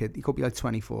exactly a kid. He could be like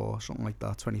 24 or something like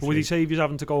that, 23. Would he say if he's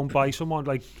having to go and buy someone?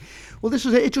 Like, well, this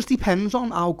is it. It just depends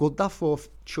on how good that fourth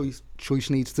choice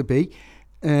needs to be.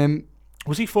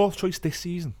 Was he fourth choice this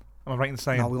season? Am I right in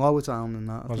saying? No, we're lower down than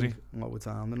that. Was he? Lower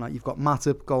down than that. You've got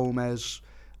Matip, Gomez,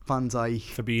 Van Dijk.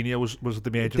 Fabinho was the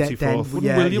emergency fourth.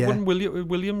 Wouldn't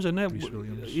Williams in there?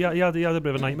 Williams. Yeah, he had a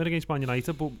bit of a nightmare against Man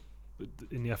United, but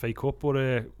in the FA Cup, but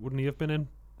wouldn't he have been in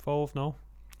fourth? No,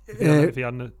 if he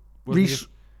hadn't. Reece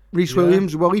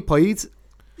Williams. Well, he played,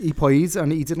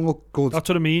 and he didn't look good. That's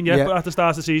what I mean. Yeah, but at the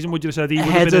start of the season, would you have said he would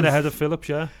have been in ahead of Phillips?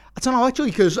 Yeah, I don't know actually,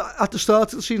 because at the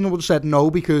start of the season I would have said no,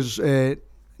 because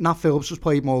Nat Phillips has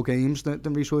played more games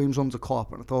than Reece Williams under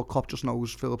Klopp, and I thought Klopp just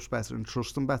knows Phillips better and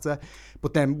trusts him better.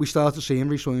 But then we started seeing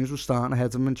Reece Williams was starting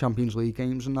ahead of him in Champions League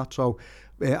games and that. So,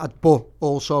 but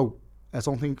also I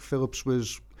don't think Phillips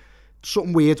was.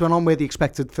 Something weird went on where they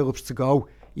expected Phillips to go.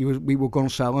 We were going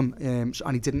to sell him,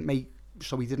 and he didn't make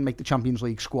the Champions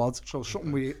League squad. So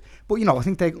something weird. But you know, I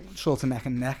think they sort of neck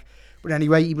and neck. But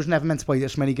anyway, he was never meant to play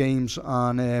this many games,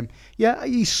 and yeah,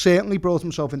 he certainly brought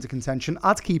himself into contention.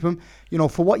 I'd keep him. You know,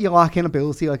 for what you lack in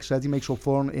ability, like I said, he makes up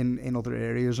for in other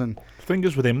areas. And the thing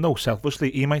is with him, though, selfishly,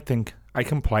 he might think, I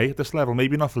can play at this level,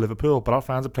 maybe not for Liverpool, but I'll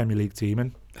find a Premier League team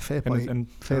in. Fair play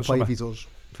if he does.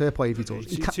 Fair play if he does.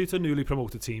 He's a newly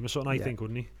promoted team or something, I think,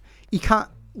 wouldn't he? He can't.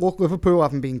 Look, Liverpool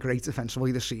haven't been great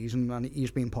defensively this season, and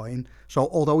he's been playing. So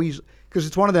although because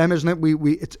it's one of them, isn't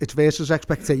it? It's versus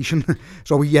expectation.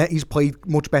 So yeah, he's played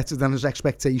much better than his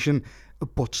expectation,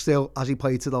 but still, has he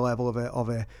played to the level of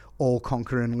a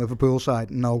all-conquering Liverpool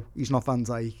side? No, he's not Van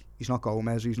Dijk, he's not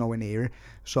Gomez, he's nowhere near it.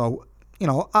 So, you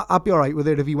know, I'd be all right with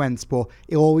it if he went, but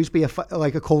he'll always be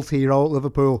like a cult hero at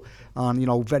Liverpool, and, you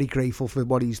know, very grateful for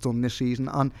what he's done this season.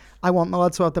 And I want the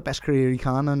lad to have the best career he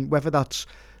can, and whether that's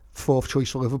fourth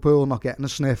choice for Liverpool, not getting a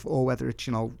sniff, or whether it's,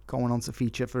 you know, going on to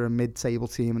feature for a mid-table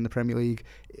team in the Premier League,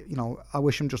 you know, I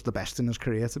wish him just the best in his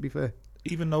career, to be fair.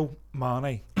 Even though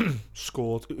Mane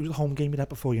scored, it was a home game he had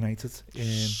before United.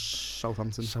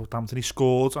 Southampton. He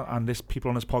scored, and people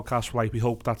on this podcast were like, we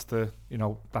hope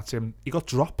that's him. He got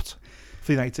dropped for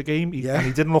the United game, and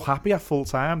he didn't look happy at full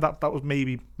time. That was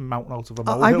maybe mountain out of a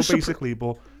molehill, basically,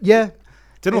 but yeah.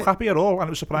 Didn't look happy at all, and it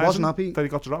was surprising wasn't happy. that he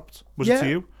got dropped. Was it to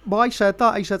you? Well, I said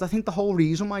that. I think the whole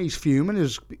reason why he's fuming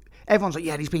is everyone's like,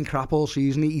 yeah, he's been crap all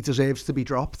season, he deserves to be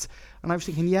dropped. And I was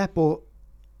thinking, yeah, but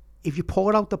if you pull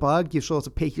it out the bag, you sort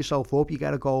of pick yourself up, you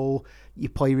get a goal, you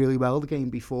play really well the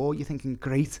game before, you're thinking,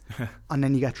 great, and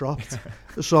then you get dropped.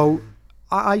 So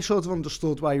I sort of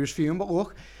understood why he was fuming. But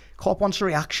look, Klopp wants a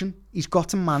reaction. He's got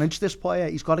to manage this player.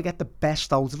 He's got to get the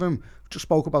best out of him. Just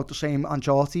spoke about the same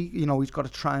Ancelotti. You know, he's got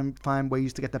to try and find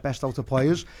ways to get the best out of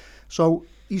players. So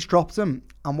he's dropped him.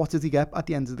 And what did he get at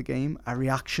the end of the game? A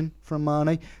reaction from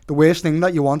Mane. The worst thing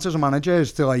that you want as a manager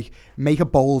is to like make a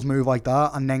bold move like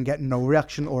that and then get no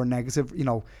reaction or a negative. You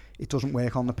know, it doesn't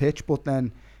work on the pitch. But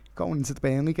then going into the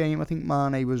Burnley game, I think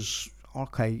Mane was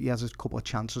okay. He has a couple of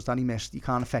chances that he missed. You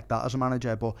can't affect that as a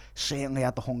manager, but certainly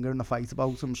had the hunger and the fight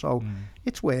about him. So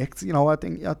it's worked. You know, I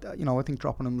think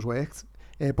dropping him's worked.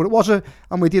 But it was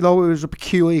I'm with you though, it was a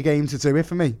peculiar game to do it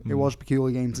for me. It was a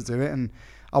peculiar game to do it, and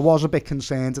I was a bit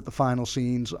concerned at the final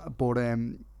scenes, but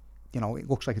you know, it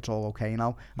looks like it's all okay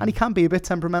now. And he can be a bit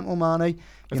temperamental, Mane.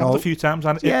 It's happened a few times,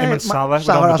 and him and Salah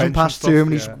hasn't passed to him,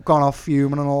 and he's gone off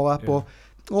fuming and all that. But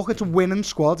look, it's a winning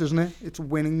squad, isn't it? It's a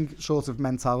winning sort of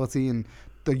mentality, and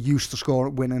they're used to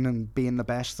scoring, winning, and being the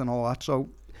best and all that. So,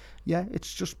 yeah,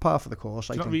 it's just par for the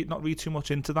course. Not read too much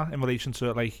into that in relation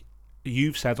to, like,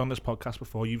 you've said on this podcast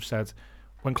before, you've said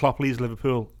when Klopp leaves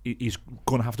Liverpool, he's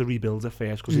going to have to rebuild it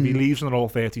first, because if he leaves and they're all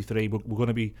 33, we're going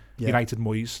to be United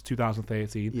Moyes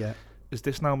 2013. Yeah. Is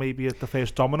this now maybe the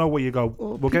first domino where you go,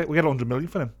 we'll get 100 million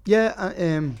for him? Yeah,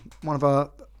 one of our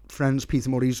friends,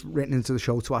 Peter Murray's written into the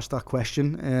show to ask that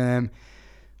question.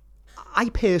 I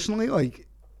personally, like,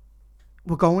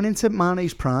 we're going into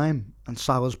Mane's prime and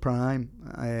Salah's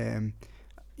prime,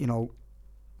 you know,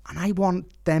 and I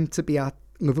want them to be at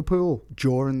Liverpool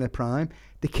during their prime.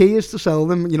 The key is to sell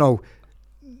them, you know,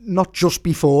 not just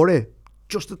before it,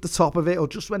 just at the top of it, or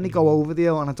just when they go over the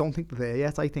hill, and I don't think they're there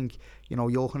yet. I think, you know,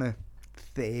 you're looking at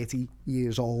 30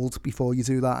 years old before you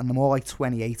do that, and they're more like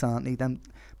 28, aren't they, then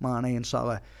Mane and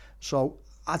Salah. So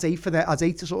I'd hate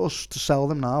to sort of to sell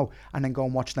them now and then go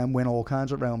and watch them win all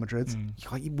kinds at Real Madrid.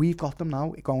 We've got them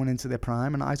now going into their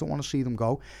prime, and I don't want to see them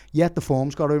go. Yet the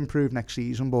form's got to improve next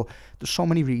season, but there's so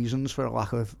many reasons for a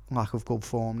lack of good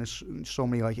form. There's so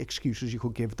many like excuses you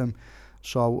could give them.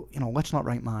 So, you know, let's not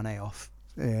write Mane off.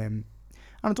 And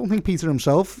I don't think Peter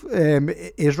himself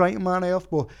is writing Mane off,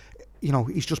 but you know,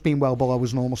 he's just been well below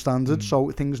his normal standards,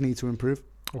 so things need to improve.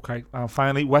 Okay, and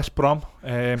finally, West Brom.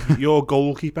 Your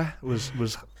goalkeeper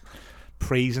was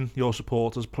praising your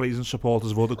supporters, praising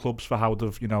supporters of other clubs for how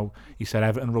they've, you know, he said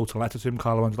Everton wrote a letter to him,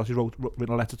 Carlo Ancelotti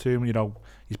written a letter to him, you know,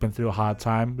 he's been through a hard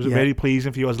time. Was it very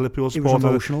pleasing for you as a Liverpool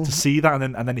supporter to see that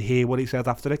and then hear what he said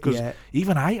after it? Because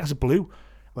even I, as a Blue,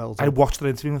 I watched the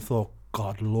interview and thought,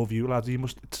 God love you, lads. You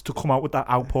must, to come out with that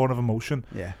outpouring of emotion.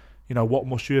 Yeah. You know, what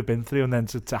must you have been through, and then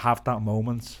to have that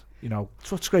moment, you know. It's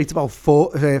what's great about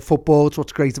football, it's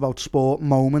what's great about sport,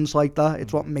 moments like that.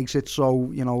 It's what makes it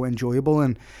so, you know, enjoyable.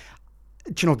 And,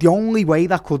 you know, the only way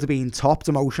that could have been topped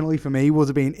emotionally for me would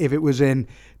have been if it was in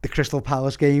the Crystal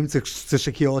Palace game to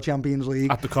secure Champions League.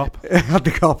 At the Kop. At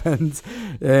the Kop end.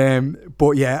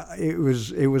 But yeah, it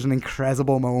was an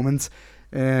incredible moment.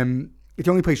 The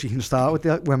only place you can start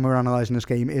with when we're analysing this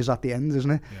game is at the end,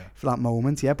 isn't it? Yeah. For that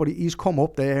moment, yeah. But he's come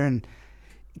up there, and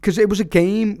because it was a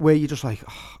game where you're just like,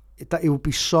 it would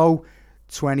be so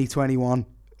 2021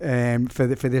 for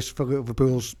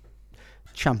Liverpool's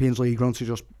Champions League run to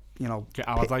just, you know, get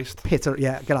Allardyced. Get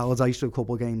Allardyced with a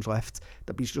couple of games left.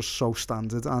 That'd be just so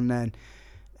standard. And then,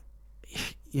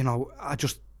 you know, I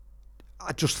just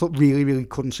really, really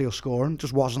couldn't see us scoring.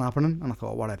 Just wasn't happening, and I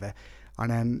thought, whatever. And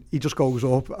then he just goes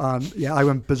up, and yeah, I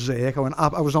went berserk.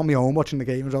 I was on my own watching the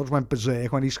game, and I just went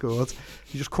berserk when he scored.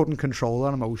 He just couldn't control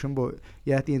that emotion. But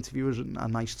yeah, the interview was a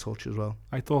nice touch as well.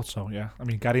 I thought so, yeah. I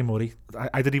mean, Gary Murray,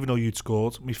 I didn't even know you'd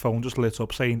scored. My phone just lit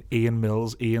up saying Ian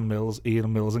Mills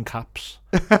in caps.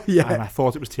 Yeah. And I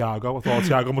thought it was Thiago. I thought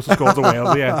Thiago must have scored a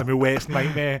whale there. And my worst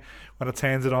nightmare when I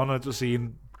turned it on, I just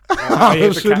seen I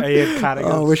wish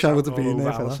I would have been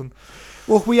there for that.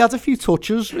 Well, we had a few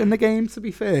touches in the game, to be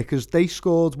fair, because they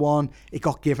scored one. It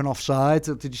got given offside.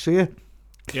 Did you see it?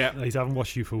 Yeah, I haven't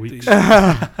watched you for weeks.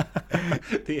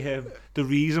 The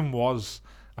reason was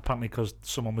apparently because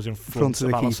someone was in front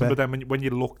of Alisson. Keeper. But then when you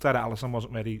looked at it, Alisson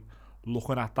wasn't really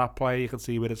looking at that play. You could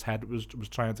see where his head was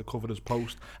trying to cover his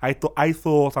post. I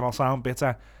thought, and I'll sound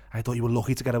bitter, I thought you were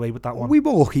lucky to get away with that one. We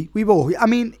were lucky. I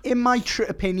mean, in my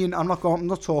opinion, I'm not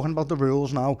talking about the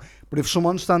rules now, but if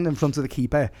someone's standing in front of the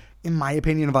keeper, in my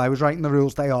opinion, if I was writing the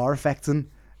rules, they are affecting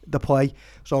the play.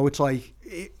 So it's like,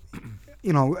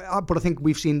 you know, but I think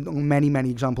we've seen many,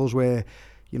 many examples where,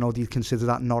 you know, they consider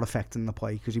that not affecting the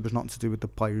play because he was nothing to do with the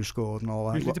player who scored and all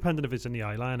that. Usually depending if it's in the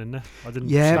eye line, isn't it?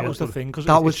 That was the thing, because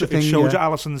it showed you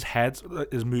Alisson's head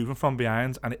is moving from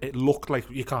behind, and it looked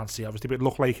like, you can't see obviously, but it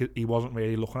looked like he wasn't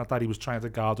really looking at that. He was trying to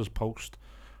guard his post.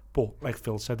 But like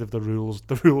Phil said, if the rules,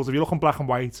 if you're looking black and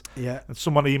white, and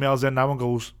someone emails in now and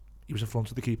goes, he was in front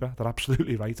of the keeper. They're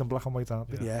absolutely right in black and white,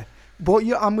 aren't they? Yeah. But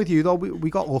I'm with you though. We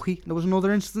got lucky. There was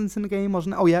another incident in the game,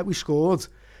 wasn't it? Oh yeah, we scored.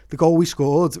 The goal we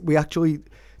scored,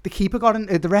 the keeper got in,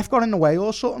 the ref got in the way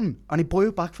or something, and he blew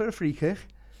it back for a free kick.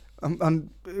 And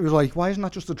it was like, why isn't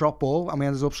that just a drop ball? And we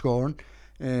ended up scoring.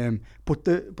 But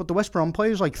the West Brom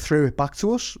players like threw it back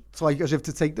to us, to, like as if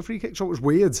to take the free kick. So it was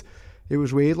weird. It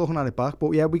was weird looking at it back.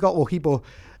 But yeah, we got lucky.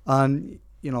 And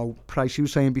you know, Price, you were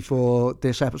saying before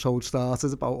this episode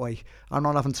started about like I'm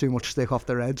not having too much stick off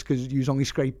their heads because you only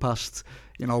scrape past,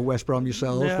 you know, West Brom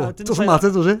yourself. Yeah, but it doesn't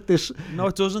matter, does it? No,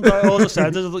 it doesn't. All I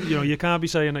said is, you know, you can't be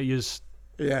saying that you're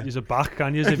a back,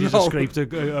 can you? If you just scraped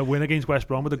a win against West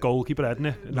Brom with a goalkeeper heading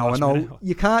it. No, I know.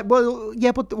 You can't. Well,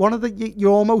 yeah, but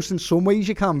you almost in some ways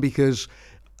you can, because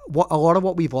a lot of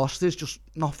what we've lost is just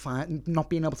not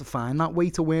being able to find that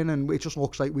way to win, and it just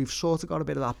looks like we've sort of got a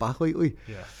bit of that back lately.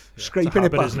 Yeah. Scraping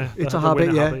it back. Isn't it? It's a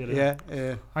habit,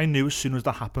 yeah. I knew as soon as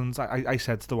that happened, I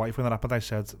said to the wife when that happened, I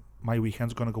said, my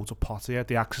weekend's going to go to pot here.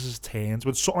 The axis is turns.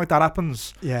 When something like that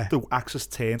happens, the axis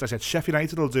turns. I said, Sheffield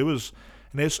United will do us.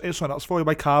 And here's something else for you.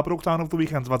 My car broke down over the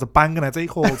weekend. I've had a banging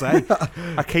headache all day.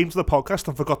 I came to the podcast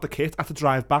and forgot the kit. I had to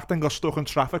drive back, then got stuck in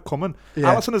traffic coming.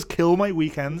 Yeah. Alisson has killed my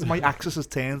weekend. My axis has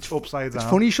turned upside down.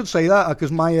 It's funny you should say that,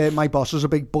 because my boss is a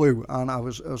big blue, and I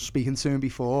was speaking to him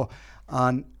before,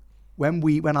 and when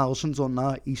Alisson done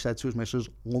that, he said to his missus,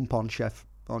 lump on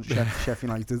Sheffield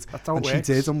United. That's how it works. She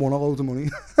did, and won a load of money.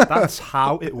 That's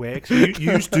how it works. You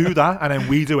do that, and then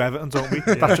we do Everton, don't we?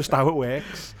 That's just how it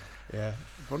works. Yeah.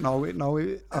 But no,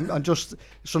 I'm just,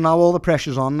 so now all the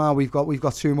pressure's on now. We've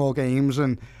got 2 more games,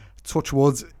 and touch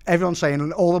wood, everyone's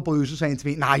saying, all the Blues are saying to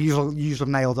me, nah, you have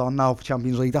nailed on now for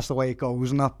Champions League. That's the way it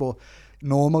goes and that. But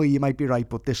normally you might be right,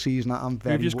 but this season I'm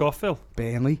very... Who've you just got, Phil?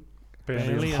 Burnley.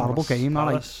 Burnley. Horrible game,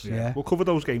 Palace. Yeah. We'll cover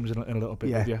those games in a little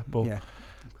bit, yeah. But yeah.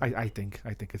 I think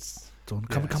it's done.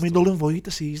 Can we null and void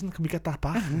the season? Can we get that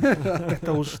back? Get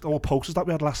those old posters that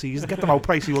we had last season. Get them out,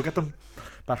 Pricey. We'll get them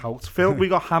back out. Phil, we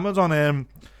got hammered on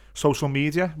social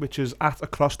media, which is at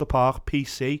Across the Park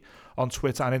PC on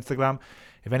Twitter and Instagram.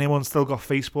 If anyone's still got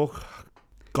Facebook,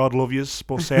 God love yous,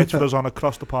 but search for us on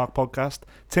Across the Park Podcast.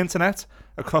 Tinternet,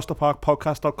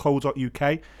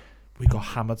 acrosstheparkpodcast.co.uk. We got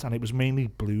hammered, and it was mainly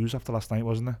Blues after last night,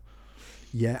 wasn't it?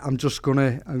 Yeah, I'm just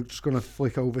gonna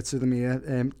flick over to them here.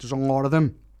 There's a lot of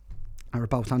them are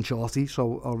about Ancelotti,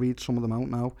 so I'll read some of them out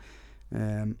now.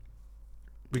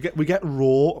 We get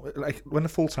raw, like when the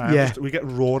full time, we get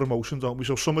raw emotions, don't we?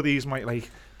 So some of these might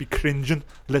like be cringing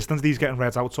listening to these getting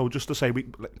read out. So just to say,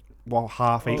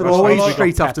 half 8. They're always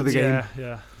straight after the game.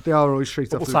 Yeah. They are always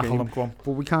straight after the game. Them, go on.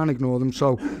 But we can't ignore them.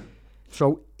 So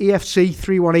EFC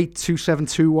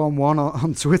 318-27211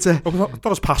 on Twitter. Oh, that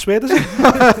was password, is it?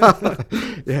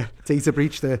 Yeah, data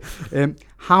breach there.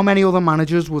 How many other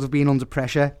managers would have been under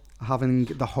pressure having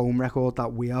the home record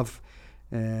that we have?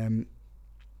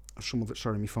 Some of it,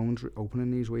 sorry, my phone's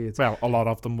opening these weird. Well, a lot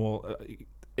of them will,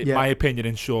 in my opinion,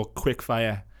 in short, quick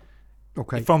fire.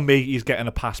 Okay. From me, he's getting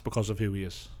a pass because of who he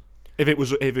is. If it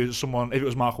was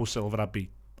Marco Silva,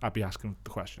 I'd be asking the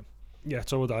question. Yeah,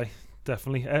 so would I.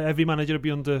 Definitely. Every manager would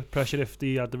be under pressure if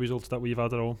they had the results that we've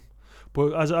had at home.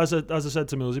 But as I said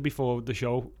to Millsy before the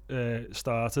show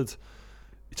started,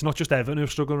 it's not just Everton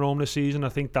who've struggled at home this season. I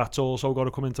think that's also got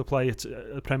to come into play. It's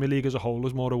the Premier League as a whole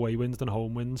is more away wins than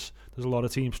home wins. There's a lot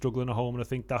of teams struggling at home, and I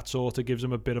think that sort of gives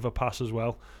him a bit of a pass as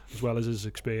well as his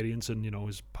experience and, you know,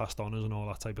 his past honours and all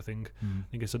that type of thing. I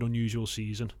think it's an unusual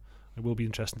season. It will be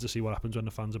interesting to see what happens when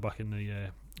the fans are back in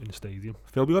the stadium.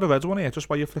 Phil, we got a red one here. Just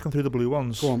while you're flicking through the blue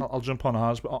ones, go on. I'll jump on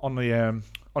ours. But on the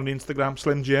Instagram,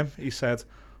 Slim Jim, he said,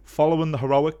 following the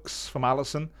heroics from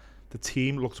Alisson, the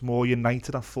team looked more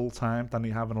united at full time than they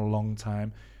have in a long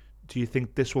time. Do you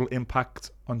think this will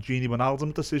impact on Gini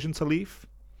Wijnaldum's decision to leave?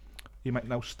 He might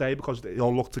now stay because they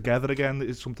all look together again.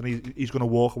 It's something he's going to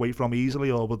walk away from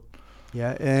easily, or would?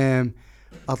 Yeah,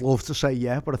 I'd love to say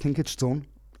yeah, but I think it's done.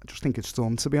 I just think it's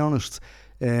done, to be honest.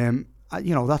 You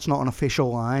know, that's not an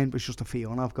official line, but it's just a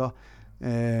feeling I've got.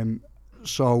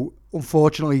 So,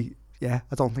 unfortunately, yeah,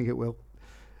 I don't think it will.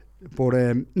 But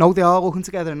no, they are looking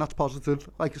together, and that's positive.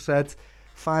 Like I said,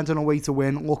 finding a way to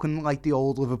win, looking like the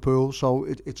old Liverpool, so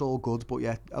it's all good. But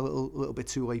yeah, a little bit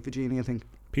too late for Gini, I think.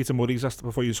 Peter Murray's asked,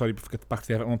 get back to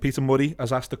the Everton one. Peter Murray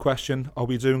has asked the question, are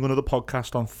we doing another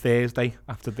podcast on Thursday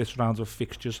after this round of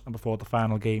fixtures and before the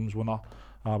final games? We're not.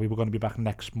 We were going to be back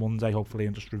next Monday, hopefully,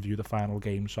 and just review the final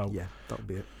game. So yeah, that'll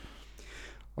be it.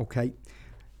 Okay.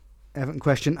 Everton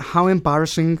question. How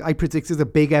embarrassing. I predicted a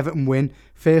big Everton win.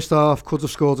 First half, could have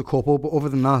scored a couple, but other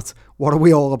than that, what are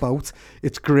we all about?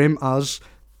 It's grim as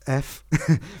F.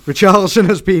 Richarlison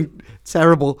has been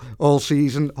terrible all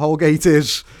season. Holgate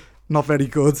is not very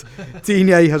good.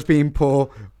 Digne has been poor.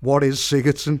 What is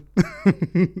Sigurdsson?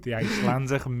 The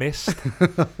Icelandic mist.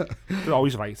 They're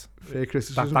always right. Fair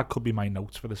criticism. That could be my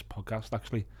notes for this podcast,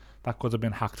 actually. That could have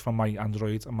been hacked from my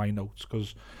Android and my notes,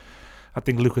 because I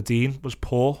think Luca Dean was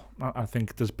poor. I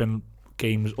think there's been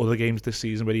other games this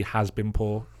season where he has been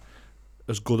poor.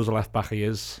 As good as a left back he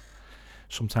is,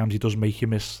 sometimes he does make you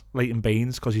miss Leighton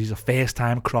Baines because he's a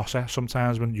first-time crosser.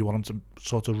 Sometimes when you want him to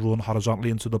sort of run horizontally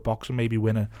into the box and maybe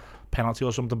win a penalty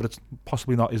or something, but it's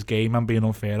possibly not his game. I'm being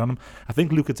unfair on him. I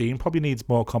think Luca Dean probably needs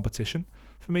more competition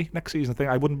for me next season. I think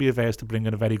I wouldn't be averse to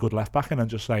bringing a very good left back in and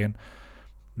just saying,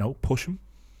 no, push him.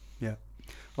 Yeah.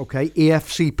 Okay,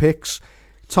 EFC picks.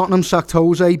 Tottenham sacked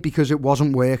Jose because it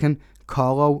wasn't working.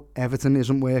 Carlo, Everton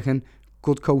isn't working.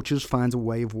 Good coaches find a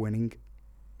way of winning.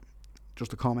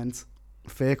 Just a comment.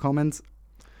 Fair comment.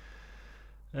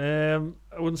 I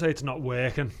wouldn't say it's not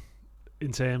working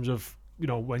in terms of,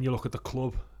 when you look at the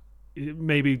club,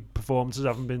 maybe performances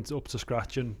haven't been up to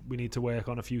scratch and we need to work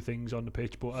on a few things on the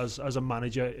pitch, but as a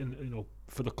manager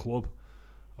for the club,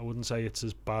 I wouldn't say it's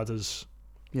as bad as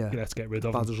let's get rid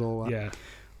of bad him. as all that. Yeah.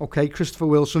 Okay, Christopher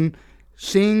Wilson,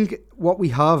 seeing what we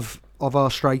have of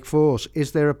our strike force,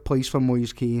 is there a place for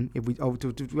Moise Keane? Did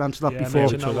we answer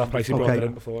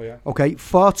that before? Okay,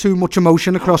 far too much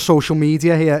emotion across social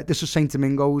media here. This is St.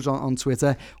 Domingos on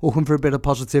Twitter, looking for a bit of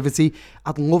positivity.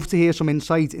 I'd love to hear some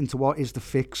insight into what is the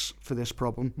fix for this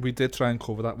problem. We did try and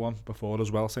cover that one before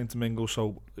as well, St. Domingos,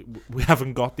 so we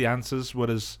haven't got the answers,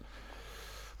 whereas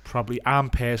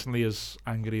I'm personally as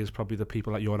angry as probably the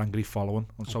people that you're angry following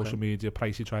on social media.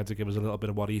 Pricey tried to give us a little bit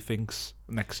of what he thinks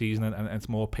next season, and it's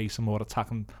more pace and more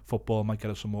attacking football might get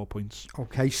us some more points.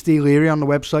 Okay, Steve Leary on the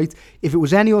website. If it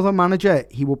was any other manager,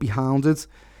 he would be hounded.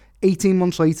 18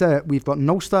 months later, we've got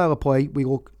no style of play. We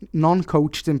look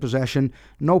non-coached in possession,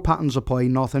 no patterns of play,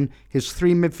 nothing. His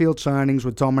 3 midfield signings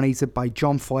were dominated by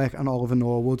John Fleck and Oliver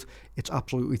Norwood. It's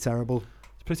absolutely terrible.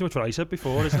 Pretty much what I said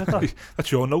before, isn't it?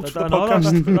 That's your notes for the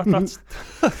podcast.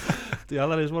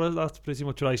 That's pretty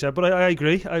much what I said. But I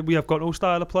agree. We have got no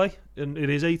style of play, and it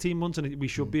is 18 months, and we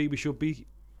should be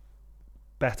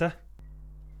better.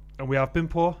 And we have been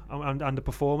poor, and the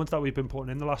performance that we've been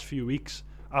putting in the last few weeks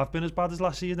have been as bad as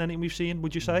last season. Anything we've seen,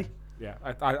 would you say? Yeah,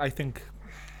 I think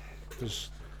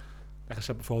there's, like I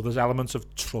said before, there's elements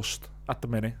of trust at the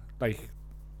minute,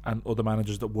 and other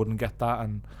managers that wouldn't get that,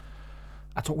 and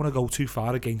I don't want to go too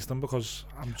far against them because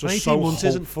I'm just so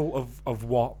hopeful of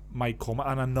what might come.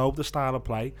 And I know the style of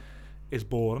play is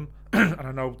boring. And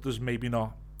I know there's maybe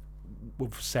not...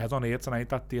 We've said on here tonight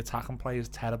that the attacking play is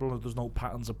terrible and there's no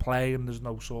patterns of play and there's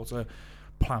no sort of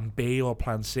plan B or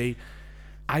plan C.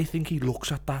 I think he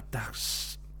looks at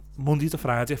that's Monday to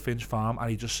Friday at Finch Farm and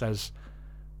he just says,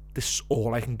 this is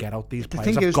all I can get out these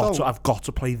players. I've got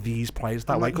to play these players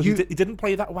that way. Because he didn't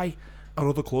play that way at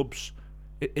other clubs.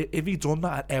 If he'd done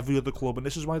that at every other club, and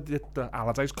this is why the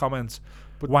Allardyce comment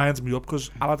winds me up, because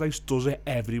Allardyce does it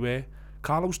everywhere.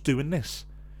 Carlo's doing this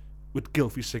with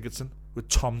Gylfi Sigurdsson, with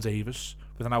Tom Davis,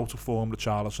 with an out-of-form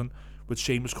Richarlison, with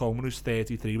Seamus Coleman, who's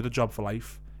 33, with a job for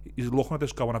life. He's looking at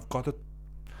this going,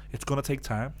 it's going to take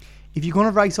time. If you're going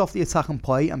to write off the attack and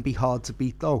play and be hard to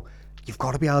beat, though, you've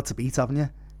got to be hard to beat, haven't you?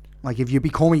 Like, if you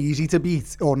become easy to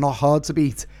beat, or not hard to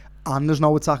beat, and there's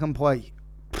no attack and play,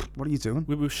 what are you doing?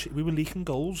 We were leaking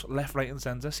goals left, right and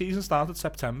centre. Season started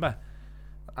September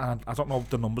and I don't know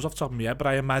the numbers off the top of my head, but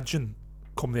I imagine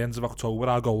come the end of October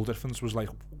our goal difference was like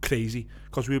crazy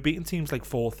because we were beating teams like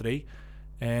 4-3.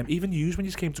 Even Hughes, when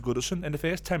you came to Goodison in the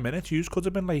first 10 minutes, Hughes could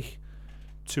have been like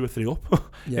 2 or 3 up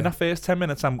in that first 10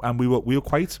 minutes and we were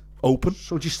quite open.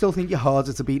 So do you still think you're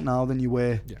harder to beat now than you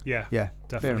were? Yeah,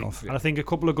 definitely. Fair enough. And I think a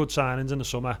couple of good signings in the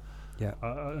summer. Yeah,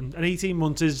 and 18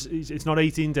 months it's not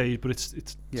 18 days, but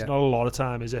it's not a lot of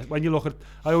time, is it? When you look at,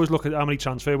 I always look at how many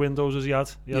transfer windows has he had.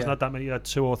 He hasn't had that many. He had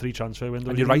 2 or 3 transfer windows.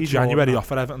 And you write January off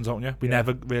for Everton, don't you? We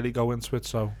never really go into it.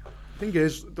 So the thing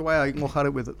is, the way I look at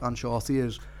it with Ancelotti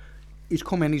is, he's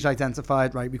come in, he's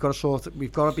identified, right, we've got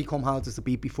to become harder to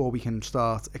beat before we can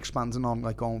start expanding on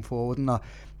going forward and that.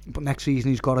 But next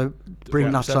season he's got to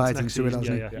bring that side into it, hasn't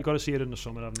he? You've got to see it in the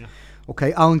summer, haven't you?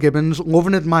 Okay, Alan Gibbons, love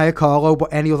and admire Carlo,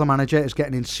 but any other manager is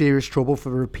getting in serious trouble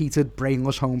for repeated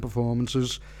brainless home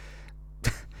performances. I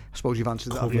suppose you've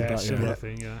answered that. Similar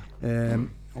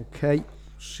thing, okay,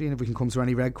 seeing if we can come to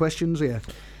any red questions here.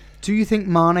 Do you think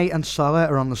Mane and Salah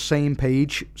are on the same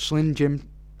page? Slim Jim.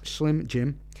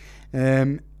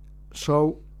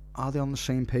 So, are they on the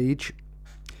same page?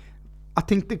 I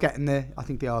think they're getting there. I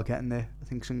think they are getting there. I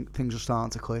think things are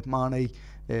starting to click. Mane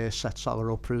set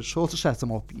Salah up, sort of set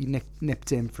him up. He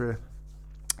nipped in for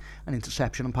an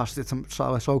interception and passed it to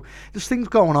Salah. So there's things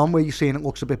going on where you're seeing it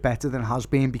looks a bit better than it has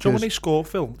been. Because So when they score,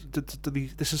 Phil,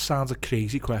 sounds a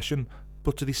crazy question,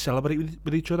 but do they celebrate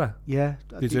with each other? Yeah,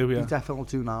 They do, yeah. They definitely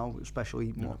do now,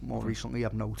 especially more recently.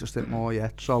 I've noticed it more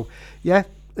yet. So, yeah,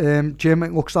 Jim,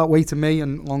 it looks that way to me,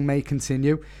 and long may it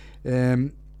continue.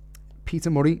 Peter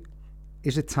Murray,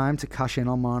 is it time to cash in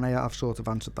on Mane? I've sort of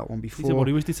answered that one before. Peter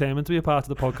Murray was determined to be a part of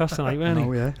the podcast tonight, weren't he?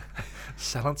 Oh, yeah.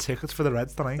 Selling tickets for the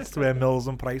Reds tonight to where Mills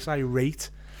and Price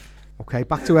irate. Okay,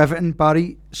 back to Everton.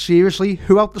 Barry, seriously,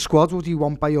 who out the squad would you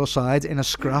want by your side in a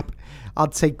scrap?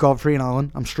 I'd take Godfrey and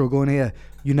Allen. I'm struggling here.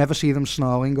 You never see them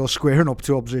snarling or squaring up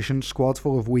to opposition. Squad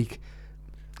full of weak.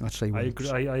 Let's say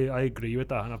I agree with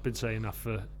that, and I've been saying that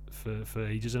for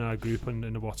ages in our group and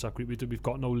in the WhatsApp group. We've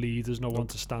got no leaders, no one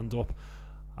to stand up.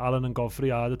 Allen and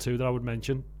Godfrey are the two that I would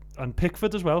mention, and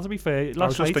Pickford as well. To be fair, I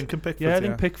was just thinking Pickford. Yeah, I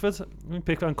think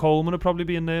Pickford and Coleman would probably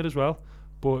be in there as well.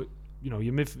 But you know,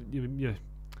 your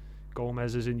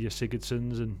Gomez's and your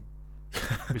Sigurdssons and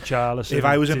Richarlison. If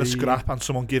I was in the scrap and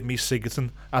someone gave me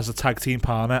Sigurdsson as a tag team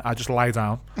partner, I'd just lie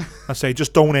down and say,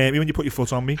 just don't hurt me when you put your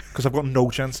foot on me, because I've got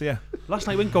no chance here. Last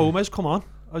night when Gomez come on,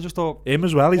 I just thought him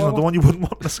as well. He's another one you wouldn't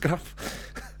want in the scrap.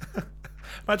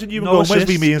 Imagine you and Gomez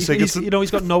be me and Sigurdsson. You know,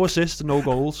 he's got no assists, no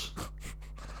goals.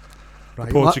 Right,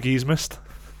 the Portuguese missed.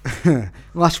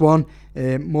 Last one.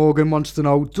 Morgan wants to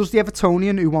know, does the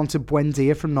Evertonian who wanted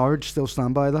Buendia from Norwich still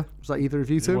stand by that? Was that either of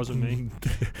you two? It wasn't me.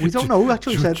 We don't know who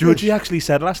actually said Judgy this. actually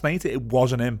said last night it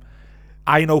wasn't him.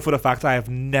 I know for a fact I have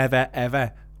never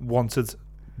ever wanted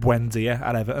Buendia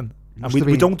at Everton. And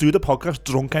we don't do the podcast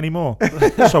drunk anymore.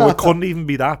 So it couldn't even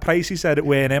be that. Pricey said it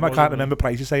weren't him. I can't remember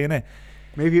Pricey saying it.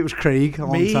 Maybe it was Craig a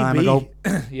long time ago.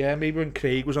 Yeah, maybe when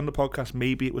Craig was on the podcast,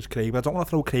 maybe it was Craig. But I don't want to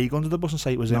throw Craig under the bus and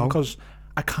say it was him, because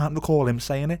I can't recall him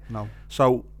saying it. No.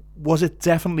 So was it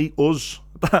definitely us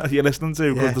that you're listening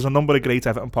to? Because there's a number of great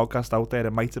Everton podcasts out there.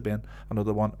 It might have been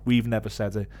another one. We've never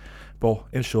said it. But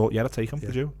in short, yeah, I'd take him.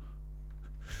 Did you?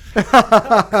 Well,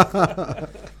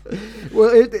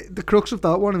 the crux of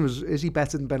that one was, is he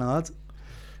better than Bernard?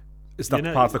 Is that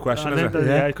part of the question, is it?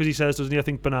 Yeah, because he says, doesn't he? I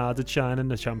think Bernard would shine in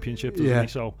the Championship, doesn't he?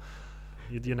 So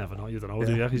you never know. You don't know,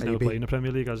 do you? He's never played in the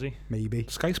Premier League, has he? Maybe.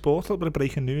 Sky Sports, a little bit of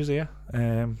breaking news here.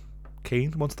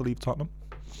 Kane wants to leave Tottenham.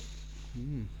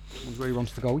 That's where he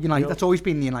wants to go. United. That's always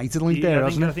been the United link there,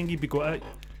 hasn't it? I think he'd be good.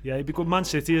 Yeah, he'd be good. Man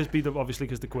City has been obviously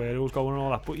because the Aguero was going and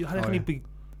all that. But I reckon he'd be.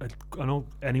 I know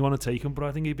anyone would take him, but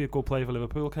I think he'd be a good player for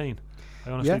Liverpool, Kane. I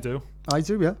honestly do. I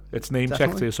do, yeah. It's name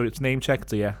checked here, so it's name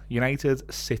checked here.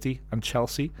 United, City, and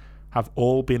Chelsea have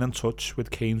all been in touch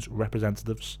with Kane's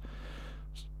representatives.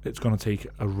 It's going to take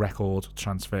a record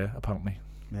transfer, apparently.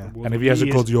 Yeah. And if he has a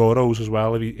good Euros as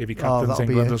well, if he captains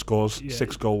England and scores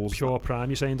 6 goals. Pure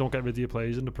prime. You're saying don't get rid of your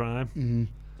players in the prime. Mm-hmm.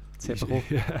 Typical.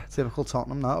 Typical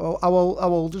Tottenham now. How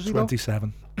old is he?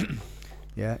 27.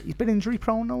 Yeah, he's been injury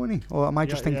prone now, isn't he? Or am I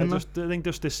just thinking that? I think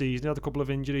just this season he had a couple of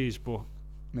injuries, but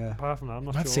apart from that, I'm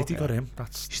not sure. City got him.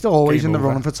 He's still always in the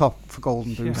running for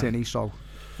Golden Boot, isn't he? So,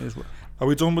 are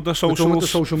we done with the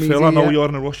socials? Media, Phil, I know you're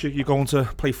in a rush. You're going to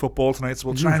play football tonight, so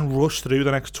we'll try and rush through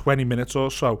the next 20 minutes or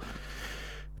so.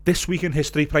 This week in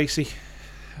history, Pricey,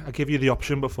 I gave you the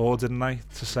option before, didn't I?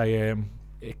 To say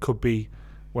it could be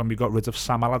when we got rid of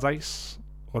Sam Allardyce,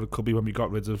 or it could be when we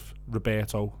got rid of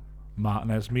Roberto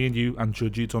Martinez. Me and you and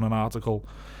Judgy done an article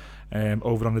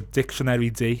over on the Dictionary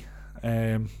D.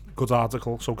 Good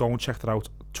article, so go and check that out.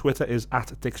 Twitter is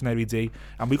at Dictionary D,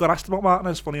 and we got asked about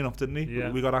Martinez, funny enough, didn't he?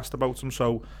 Yeah. We got asked about him,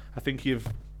 so I think you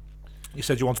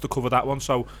said you wanted to cover that one.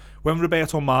 So when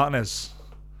Roberto Martinez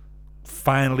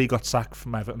finally got sacked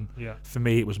from Everton, for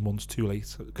me it was months too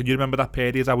late. Can you remember that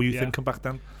period? How were you thinking back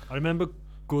then? I remember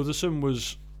Goodison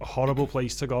was a horrible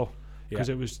place to go, because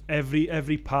it was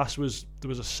every pass there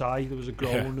was a sigh, there was a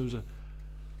groan, there was a,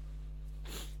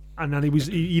 and then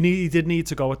he did need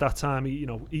to go at that time.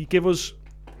 He gave us,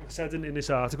 I said in this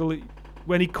article,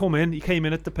 when he came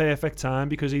in at the perfect time,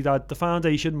 because he'd had the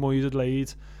foundation Moyes had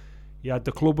laid. He had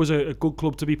the club was a good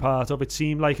club to be part of. It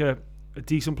seemed like a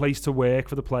decent place to work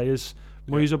for the players.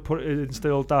 Moyes had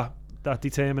instilled that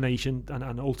determination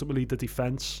and ultimately the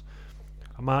defence.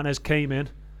 And Martinez came in.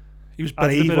 He was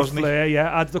brave, wasn't he? Flair,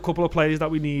 added a couple of players that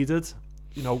we needed.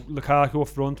 Lukaku up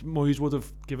front. Moyes would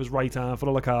have given us right arm for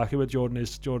the Lukaku during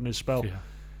his spell. Yeah.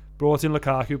 Brought in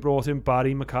Lukaku, brought in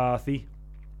Barry, McCarthy,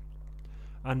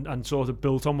 and sort of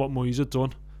built on what Moyes had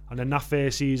done. And then that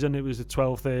first season, it was the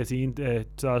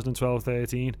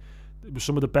 2012-13. It was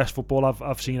some of the best football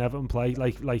I've seen Everton play,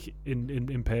 like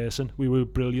in person. We were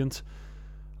brilliant,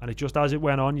 and it just as it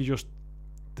went on,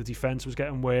 the defence was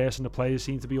getting worse, and the players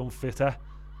seemed to be unfitter,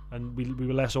 and we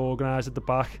were less organised at the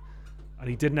back. and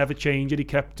he didn't ever change it. He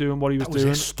kept doing what he was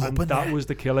doing, and that was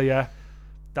the killer. Yeah,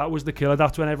 that was the killer.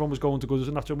 That's when everyone was going to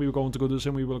Goodison. That's when we were going to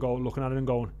Goodison. We were looking at it and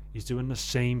going, he's doing the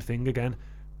same thing again.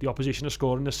 The opposition are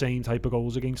scoring the same type of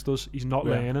goals against us. He's not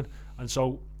learning, and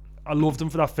so I loved him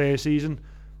for that first season.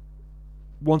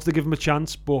 Wanted to give him a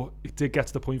chance, but it did get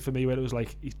to the point for me where it was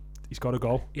like he's got to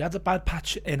go. He had a bad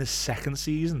patch in his second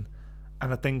season,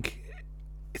 and I think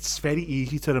it's very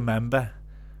easy to remember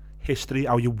history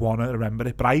how you want to remember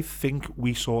it, but I think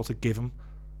we sort of give him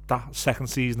that second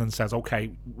season and says,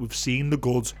 okay, we've seen the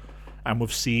good and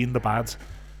we've seen the bad,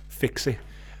 fix it.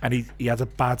 And he had a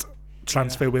bad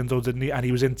transfer window, didn't he? And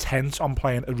he was intent on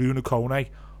playing Aruna Kone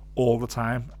all the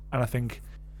time, and I think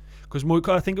it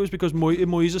was because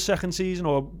Moyes' second season,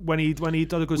 or when he done it,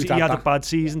 because he had a bad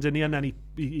season, didn't he? And then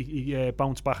he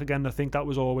bounced back again. I think that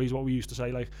was always what we used to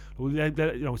say, like,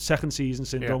 second season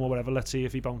syndrome or whatever. Let's see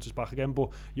if he bounces back again. But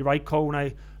you're right,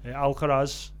 Kone,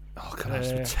 Alcaraz.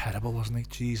 Alcaraz was terrible, wasn't he?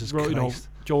 Jesus Christ.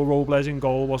 Joe Robles in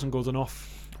goal wasn't good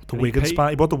enough. The Wigan spine.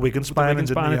 He bought the Wigan spine.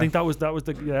 I think that was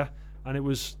the and it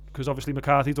was because obviously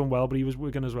McCarthy done well, but he was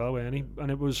Wigan as well, weren't he?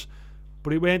 And it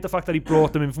weren't the fact that he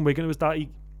brought them in from Wigan. It was that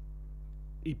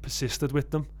he persisted with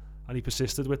them, and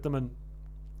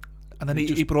then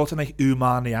he brought in like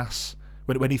Umar Niasse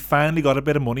when he finally got a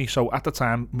bit of money. So at the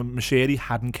time, Moshiri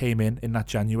hadn't came in that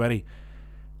January,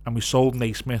 and we sold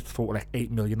Naismith for like 8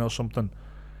 million or something,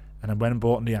 and then went and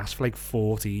bought Niasse for like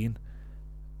 14,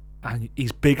 and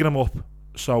he's bigging him up.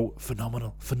 So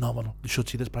phenomenal. You should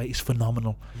see this play. He's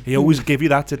phenomenal. He always give you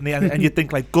that, didn't he? And you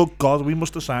think like, good God, we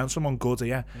must have signed someone good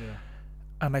here. Yeah.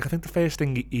 And like I think the first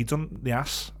thing he done the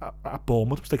ass at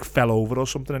Bournemouth was like fell over or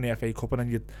something in the FA Cup, and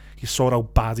then you saw how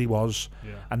bad he was.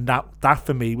 Yeah. And that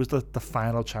for me was the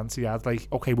final chance he had. Like,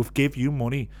 okay, we've give you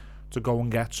money to go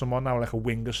and get someone now, like a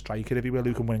winger striker, if you will,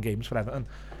 who can win games for Everton.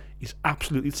 He's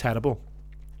absolutely terrible.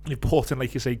 You brought in,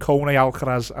 like you say, Kone,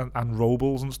 Alcaraz and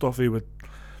Robles and stuff, who were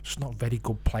just not very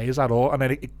good players at all. And then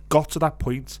it got to that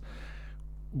point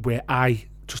where I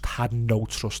just had no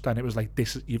trust, and it was like,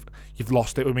 this is, you've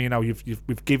lost it with me now.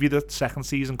 We've give you the second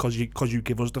season because you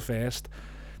give us the first.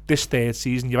 This third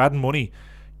season, you've had money,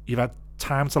 you've had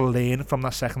time to learn from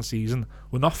that second season.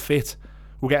 We're not fit.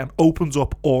 We're getting opened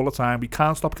up all the time. We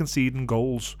can't stop conceding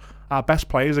goals. Our best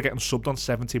players are getting subbed on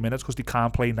 70 minutes because they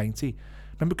can't play 90.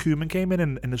 Remember Koeman came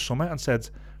in the summer and said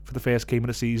for the first game of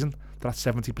the season they're at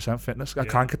 70% fitness. I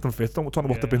can't get them fit. I don't know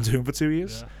what they've been doing for 2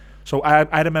 years. Yeah. So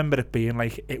I remember it being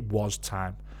like it was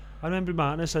time. I remember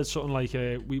Martinez said something like,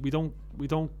 "We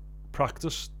don't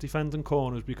practice defending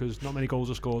corners because not many goals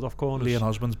are scored off corners." Leon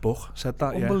Osborne's book said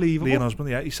that. Unbelievable. Yeah. Leon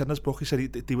Osborne, he said in his book, he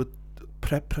said they were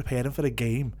preparing for a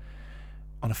game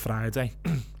on a Friday,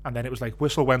 and then it was like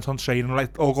whistle went on training,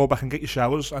 like, oh, go back and get your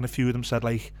showers, and a few of them said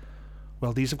like,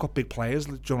 well, these have got big players.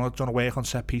 Do you want to work on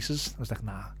set pieces? I was like,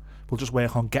 nah, we'll just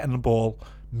work on getting the ball,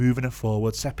 moving it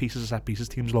forward. Set pieces are set pieces.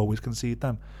 Teams will always concede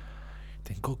them. I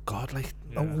think, oh God, like,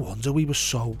 no wonder we were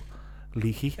so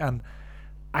leaky. And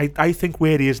I think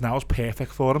where he is now is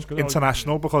perfect for him,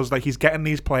 international, because like he's getting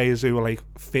these players who are like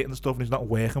fit and stuff, and he's not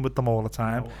working with them all the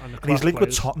time. And he's linked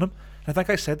with Tottenham. And I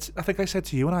think I said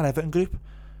to you in our Everton group,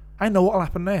 I know what'll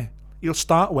happen there. He'll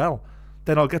start well,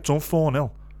 then I'll get done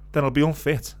 4-0, then I'll be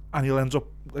unfit, and he'll end up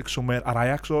like somewhere at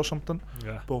Ajax or something.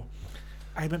 Yeah. But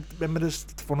I remember this,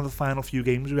 one of the final few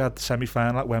games, we had the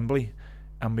semi-final at Wembley,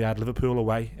 and we had Liverpool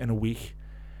away in a week.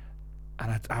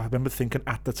 And I remember thinking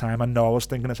at the time, I know I was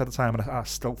thinking this at the time, and I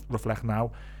still reflect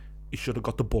now, he should have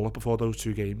got the bullet before those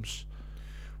two games.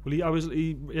 Well, he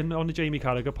on the Jamie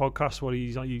Carragher podcast where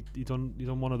he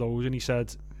done one of those, and he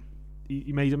said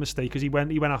he made a mistake because he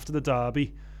went after the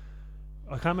derby.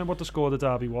 I can't remember what the score of the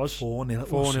derby was. 4-0.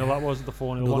 4-0. That wasn't the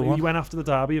 4-0 one. He went after the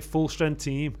derby, a full strength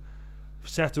team,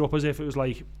 set it up as if it was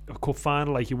like a cup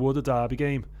final, like you would a derby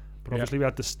game. But obviously we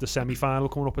had the semi final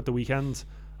coming up at the weekend.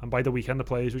 And by the weekend, the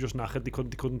players were just knackered. They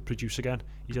couldn't produce again.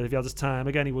 He said if he had his time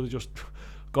again, he would have just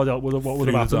got out with what would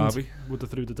have happened. Would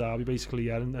have threw the derby basically,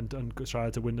 and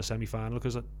tried to win the semi-final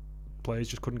because the players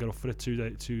just couldn't get up for it.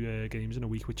 Two games in a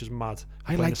week, which is mad.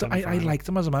 I liked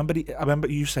him as a man, but I remember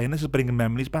you saying this is bringing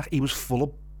memories back. He was full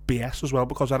of BS as well,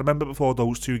 because I remember before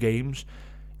those two games,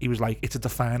 he was like, "It's a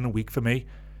defining week for me."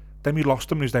 Then we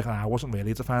lost him, and he was like, "It wasn't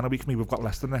really a defining week for me. We've got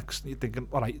Leicester next." And you're thinking,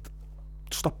 all right,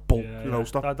 stop bull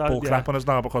crap on us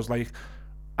now, because like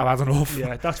I've had enough.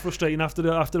 Yeah, that's frustrating. After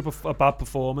a bad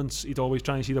performance, you'd always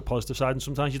try and see the positive side, and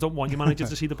sometimes you don't want your manager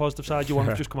to see the positive side. You want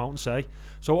him to just come out and say.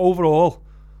 So overall,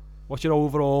 what's your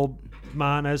overall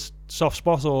Martinez soft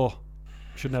spot, or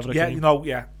should never have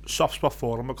came? Soft spot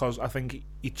for him, because I think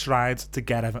he tried to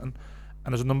get Everton,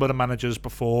 and there's a number of managers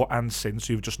before and since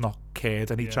who've just not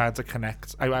cared, and he tried to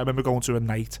connect. I remember going to a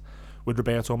night with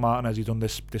Roberto Martinez. He'd done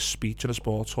this speech in a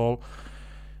sports hall,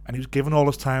 and he was giving all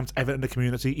his time to everyone in the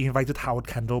community. He invited Howard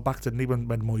Kendall back, didn't he, when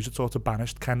Moyes sort of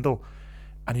banished Kendall.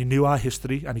 And he knew our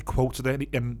history, and he quoted it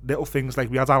in little things like,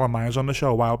 we had Alan Myers on the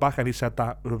show a while back, and he said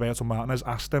that Roberto Martinez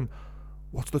asked him,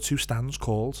 what's the two stands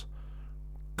called?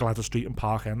 Gladys Street and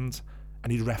Park End.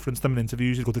 And he'd reference them in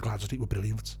interviews. He'd go, the Gladys Street were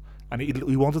brilliant. And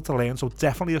he wanted to learn, so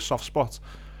definitely a soft spot.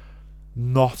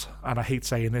 Not, and I hate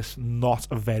saying this, not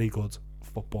a very good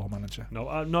football manager.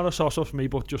 No, not a soft spot for me,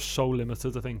 but just so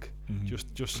limited, I think.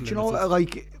 Just Do limited. you know,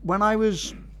 like, when I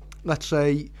was, let's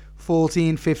say,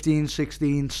 14, 15,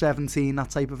 16, 17, that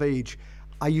type of age,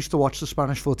 I used to watch the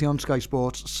Spanish footy on Sky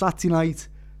Sports. Saturday night,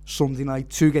 Sunday night,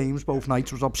 2 games both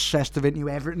nights. Was obsessed with it, knew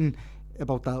everything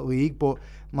about that league. But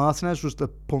Martinez was the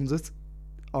pundit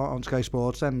on Sky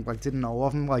Sports, and like didn't know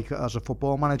of him like as a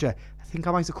football manager. I think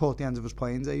I might have caught the end of his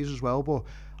playing days as well. But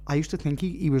I used to think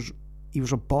he was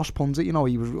a boss pundit, you know.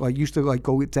 He was like used to like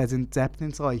go dead in depth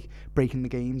into like breaking the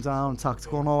game down,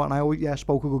 tactical and all that. And I always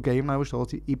spoke a good game, and I always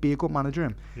thought he'd be a good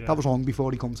manager. That was long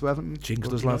before he come to Everton.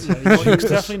 Jinxed us, lads. He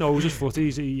definitely knows his footy.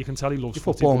 You can tell he loves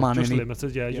footy, football but man, just innit?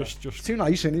 limited. Yeah, just Too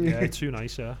nice, isn't he? Yeah, too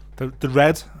nice. Yeah. The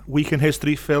Red week in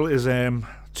history, Phil, is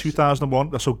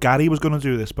 2001. So Gary was going to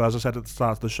do this, but as I said at the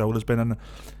start of the show, there's been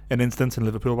an incident in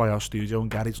Liverpool by our studio, and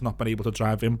Gary's not been able to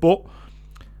drive in. But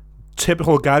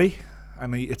typical Gary,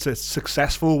 and it's a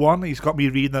successful one. He's got me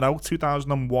reading it out.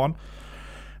 2001,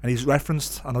 and he's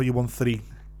referenced, I know you won three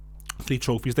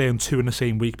trophies there and 2 in the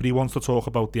same week, but he wants to talk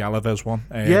about the Alaves one.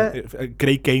 A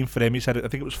great game for him. He said I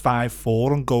think it was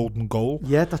 5-4 on golden goal.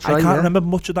 Yeah, that's right. I can't remember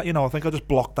much of that, you know. I think I just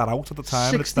blocked that out at the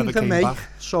time. 16th of May.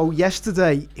 So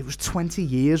yesterday, it was 20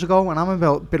 years ago, and I'm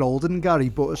a bit older than Gary,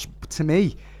 but to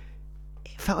me,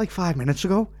 it felt like 5 minutes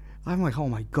ago. I'm like, oh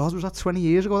my God, was that 20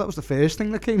 years ago? That was the first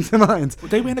thing that came to mind.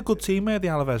 But they were in a good team, the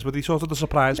Alaves. Were they sort of the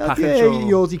surprise package? Yeah,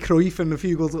 Jordi Cruyff and a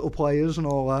few good little players and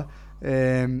all that.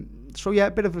 So yeah,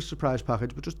 a bit of a surprise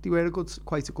package, but just they were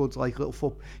quite a good like little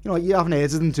foot. You know, you haven't heard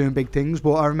of them doing big things,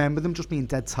 but I remember them just being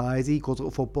dead tidy, good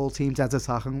little football team, dead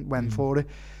attacking, went for it.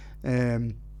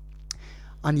 And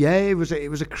yeah, it was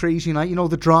a crazy night. You know,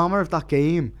 the drama of that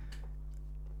game,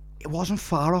 it wasn't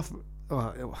far off.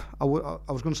 I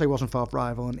was going to say it wasn't far off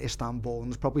rival in Istanbul,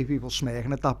 and there's probably people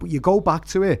smirking at that, but you go back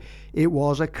to it, it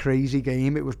was a crazy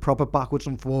game. It was proper backwards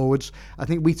and forwards. I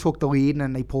think we took the lead and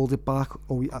then they pulled it back.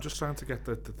 I'm just trying to get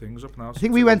the things up now. I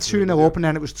think we went 2-0 up, and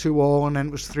then it was 2-2, and then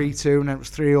it was 3-2, and then it was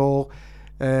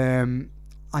 3-3.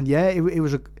 And yeah,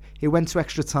 it went to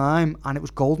extra time, and it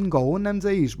was golden goal in them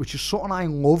days, which is something I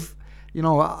love. You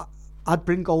know, I'd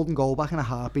bring golden goal back in a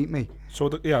heartbeat, me. So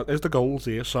there's the goals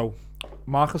here. So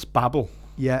Marcus Babbel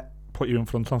put you in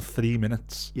front on 3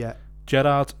 minutes. Yeah.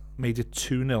 Gerrard made it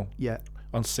 2-0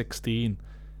 on 16.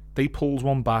 They pulled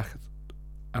one back,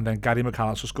 and then Gary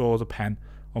McAllister scored a pen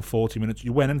on 40 minutes.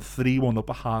 You went in 3-1 up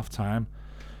at half time.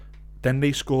 Then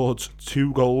they scored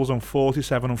 2 goals on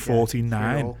 47 and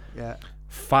 49. Yeah.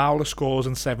 Fowler scores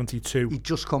in 72. He'd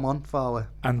just come on, Fowler.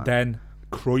 And then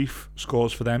Cruyff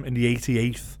scores for them in the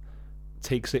 88th,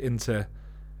 takes it into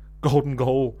golden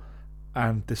goal.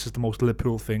 And this is the most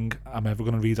Liverpool thing I'm ever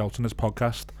going to read out in this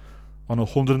podcast. On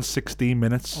 116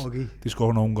 minutes, they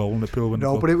score an own goal and Liverpool win.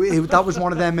 No, but that was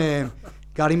one of them.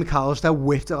 Gary McAllister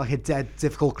whipped like a dead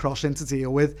difficult cross in to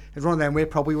deal with. It's one of them where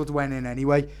it probably would have went in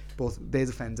anyway, but their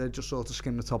defender just sort of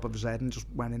skimmed the top of his head and just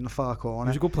went in the far corner.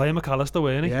 He was a good player, McAllister,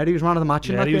 weren't he? Yeah, he was man of the match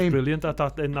in that game. Yeah, he was brilliant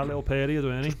in that little period,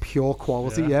 weren't he? Just pure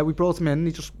quality. Yeah, we brought him in.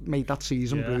 He just made that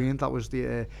season brilliant. That was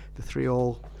the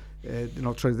 3-all. The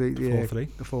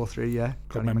 4-3. The 4-3. Yeah.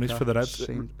 Good memories for the Reds.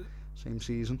 Same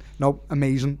season. No,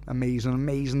 amazing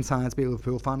time to be a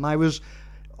Liverpool fan.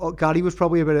 Gary was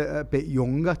probably a bit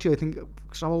young actually. I think.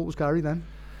 How old was Gary then?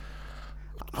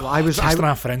 I was testing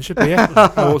our friendship here.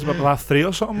 I was about 3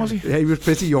 or something, was he? Yeah, he was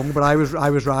pretty young, but I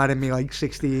was riding me like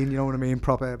 16. You know what I mean?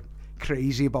 Proper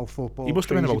crazy about football. He must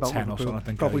have been about 10 Liverpool. or something. I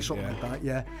think probably something like that.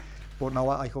 Yeah. But no,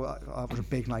 I thought that was a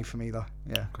big night for me though.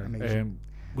 Yeah. Okay. Amazing.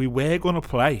 We were going to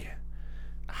play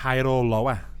higher or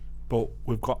lower, but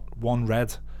we've got one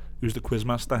Red who's the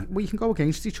quizmaster. We can go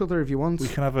against each other if you want. We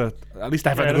can have at least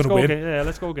Everton going to win.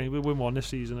 Let's go again. We'll win one this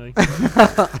season,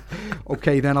 eh?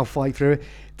 Okay, then I'll fight through it.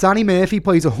 Danny Murphy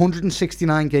played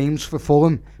 169 games for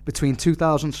Fulham between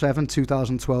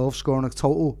 2007-2012, scoring a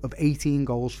total of 18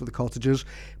 goals for the Cottagers.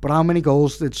 But how many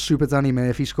goals did Super Danny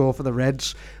Murphy score for the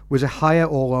Reds? Was it higher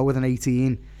or lower than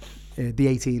 18? The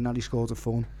 18 that he scored at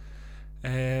Fulham.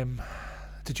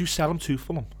 Did you sell him to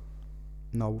Fulham?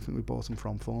 No, I think we bought him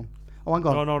from Fulham. Oh, hang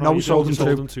on. No, we sold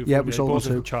him to. Yeah, we sold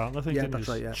him to Charlton, I think. Yeah, that's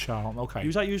right, yeah. Charlton, okay. He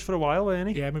was at used for a while, weren't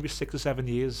he? Yeah, maybe 6 or 7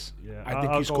 years. Yeah, I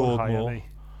think he scored more.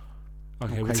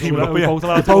 Okay, we're So teaming up we're here. both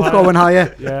allowed You're to go both higher. going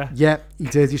higher. Yeah. Yeah, he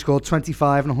did. He scored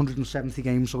 25 in 170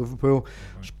 games for Liverpool.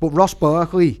 But Ross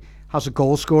Barkley has a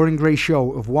goal-scoring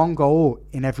ratio of 1 goal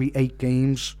in every 8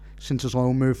 games since his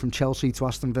loan move from Chelsea to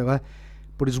Aston Villa,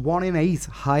 but is 1 in 8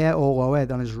 higher or lower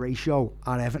than his ratio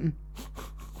at Everton.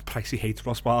 Pricey hates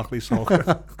Ross Barkley, so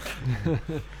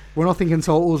We're not thinking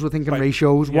totals, we're thinking Right.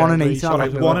 ratios. Yeah, 1 in 8 ratio, at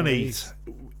like Villa. 1 in 8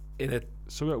 in a.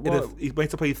 So He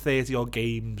went to play 30 odd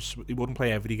games. He wouldn't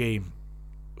play every game,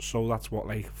 so that's what,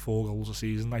 like 4 goals a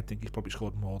season. I think he's probably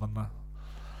scored more than that.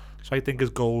 So I think his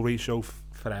goal ratio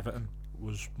for Everton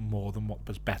was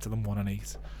better than 1 in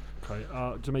 8.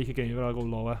 okay, Jamaica game, I'll go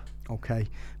lower. Okay,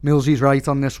 Millsy's right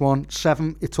on this one.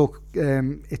 It took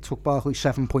Barkley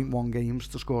 7.1 games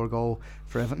to score a goal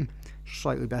for Everton.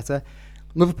 Slightly better.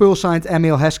 Liverpool signed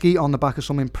Emile Heskey on the back of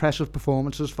some impressive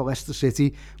performances for Leicester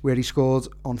City, where he scored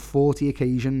on 40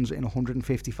 occasions in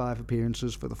 155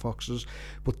 appearances for the Foxes.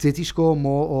 But did he score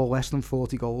more or less than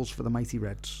 40 goals for the mighty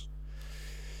Reds?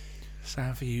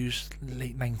 Signed for Hughes,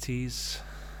 late 90s.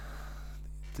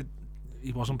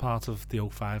 He wasn't part of the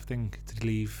 05 thing. Did he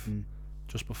leave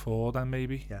just before then,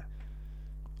 maybe? Yeah.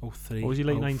 03. What was he,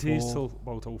 late 90s 04? till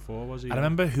about 04, was he? I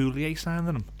remember Houllier signing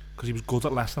him because he was good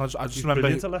at Leicester. I just He's remember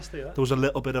brilliant at Leicester, yeah. there was a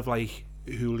little bit of like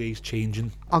Houlier's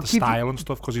changing I'll the give you- style and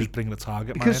stuff because he was bringing the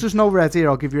target man Because in. there's no red here,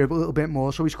 I'll give you a little bit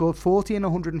more. So he scored 40 in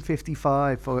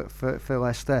 155 for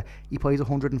Leicester. He played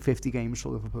 150 games for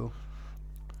Liverpool.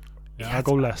 Yeah, I'll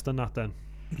go less than that then.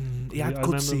 He had I good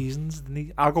remember- seasons, didn't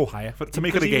he? I'll go higher. To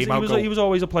make it a Because game, I'll go. he was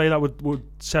always a player that would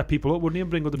set people up, wouldn't he, and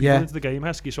bring other people Yeah. into the game,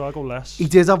 Heskey, so I'll go less. He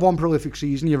did have one prolific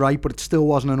season, you're right, but it still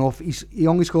wasn't enough. He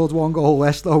only scored 1 goal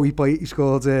less, though. He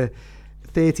scored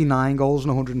 39 goals in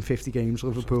 150 games,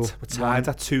 Liverpool. We're tied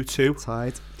at 2-2.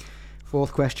 Tied.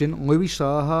 Fourth question. Louis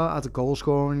Saha had a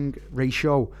goal-scoring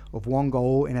ratio of 1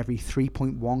 goal in every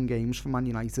 3.1 games for Man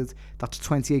United. That's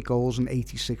 28 goals and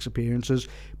 86 appearances.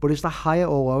 But is that higher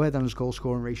or lower than his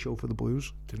goal-scoring ratio for the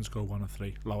Blues? Didn't score 1 or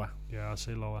 3. Lower. Yeah, I'll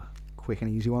say lower. Quick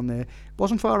and easy one there.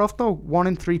 Wasn't far off, though. 1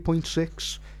 in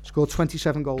 3.6. Scored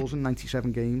 27 goals in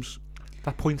 97 games.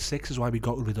 That 0.6 is why we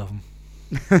got rid of him.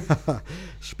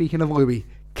 Speaking of Louis,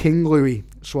 King Louis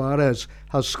Suarez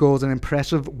has scored an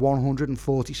impressive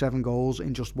 147 goals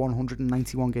in just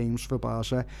 191 games for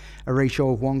Barca, a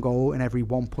ratio of 1 goal in every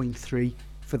 1.3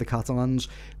 for the Catalans.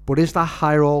 But is that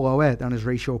higher or lower than his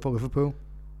ratio for Liverpool?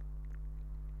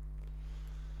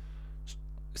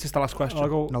 Is this the last question? I'll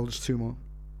go. No, there's 2 more.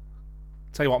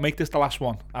 Tell you what, make this the last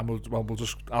one, and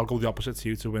I'll go the opposite to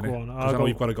you to win Go it. on, Because I know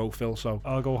you've got to go, Phil. So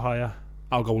I'll go higher.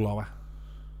 I'll go lower.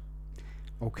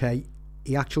 Okay,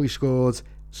 he actually scored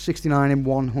 69 in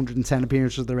 110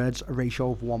 appearances of the Reds, a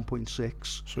ratio of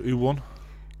 1.6. So who won?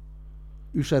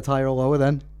 Who said higher or lower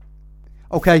then?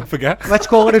 Okay, I forget. let's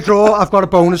call it a draw. I've got a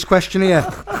bonus question here.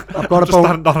 I've got a Just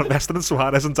bonus. not invested in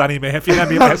Suarez and Danny Murphy and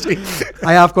Emile Heskey.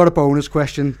 I have got a bonus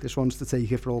question. This one's to take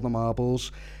it for all the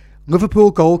marbles. Liverpool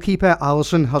goalkeeper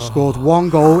Alisson has scored 1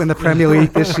 goal in the Premier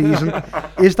League this season.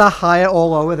 Is that higher or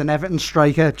lower than Everton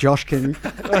striker Josh King?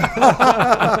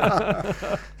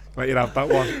 Right, you have that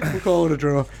one. We'll call it a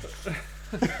draw.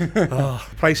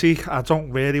 Pricey, I don't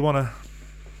really want to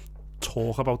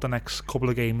talk about the next couple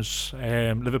of games.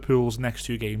 Liverpool's next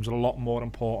 2 games are a lot more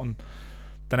important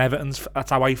than Everton's. That's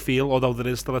how I feel, although there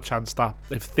is still a chance that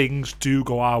if things do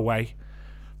go our way,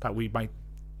 that we might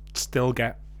still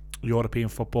get European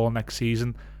football next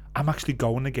season. I'm actually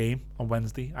going the game on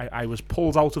Wednesday. I was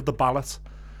pulled out of the ballot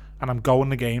and I'm going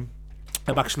the game.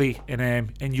 I'm actually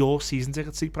in your season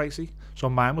ticket seat, Pricey. So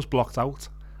mine was blocked out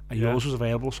and yours was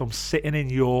available, so I'm sitting in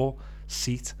your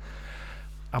seat.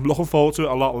 I'm looking forward to it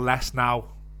a lot less now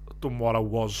than what I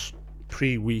was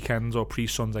pre-weekend or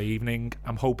pre-Sunday evening.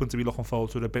 I'm hoping to be looking forward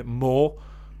to it a bit more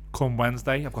come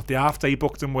Wednesday. I've got the half day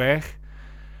booked in work.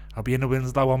 I'll be in the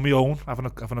Winslow on my own, having a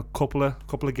couple of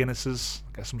Guinnesses,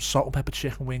 get some salt and pepper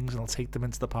chicken wings, and I'll take them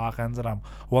into the park end. And I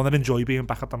want to enjoy being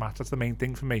back at the match. That's the main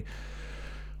thing for me.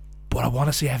 But I want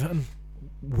to see Everton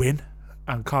win.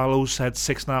 And Carlos said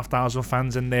 6,500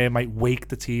 fans in there might wake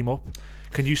the team up.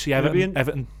 Can you see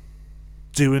Everton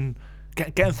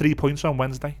getting 3 points on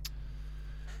Wednesday?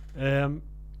 It'd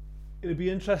be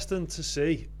interesting to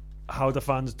see how the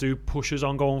fans do push us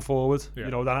on going forward. Yeah.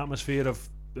 You know, that atmosphere of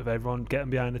everyone getting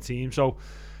behind the team. So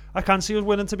I can see us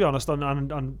winning, to be honest, and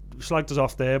slagged us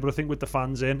off there. But I think with the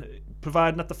fans in,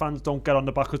 providing that the fans don't get on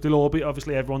the back, because they'll all be,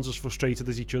 obviously everyone's as frustrated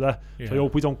as each other. Yeah. So I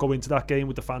hope we don't go into that game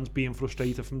with the fans being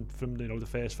frustrated from the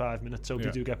first 5 minutes. So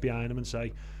they do get behind them and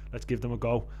say, let's give them a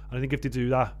go. And I think if they do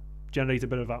that, generate a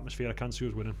bit of atmosphere, I can see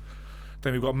us winning.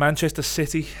 Then we've got Manchester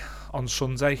City on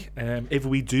Sunday. If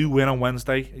we do win on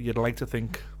Wednesday, you'd like to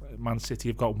think Man City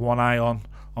have got one eye on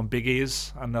on big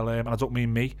ears, and and I don't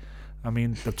mean me. I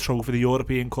mean the trophy, the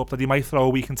European Cup, that he might throw a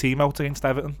weekend team out against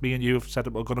Everton. Me and you have said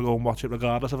that we're going to go and watch it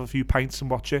regardless of a few pints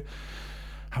and watch it.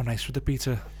 How nice would it be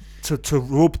to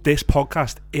rub this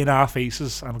podcast in our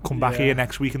faces and come back here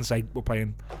next week and say we're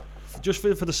playing? Just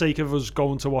for the sake of us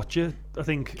going to watch it, I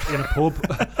think in a pub,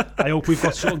 I hope we've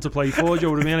got something to play for. Do you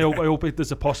know what I mean? I hope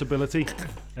there's a possibility.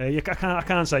 I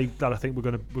can't say that I think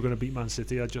we're gonna beat Man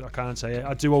City. I can't say it.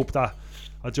 I do hope that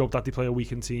they play a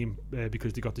weakened team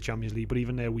because they got the Champions League. But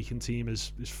even their weakened team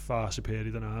is far superior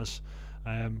than ours.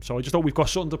 So I just hope we've got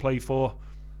something to play for,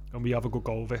 and we have a good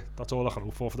goal of it. That's all I can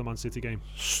hope for the Man City game.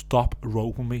 Stop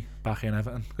roping me back in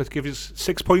Everton. Let's give you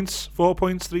 6 points, 4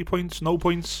 points, 3 points, no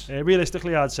points.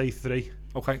 Realistically, I'd say 3.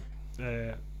 Okay.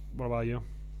 What about you?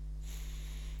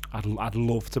 I'd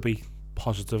love to be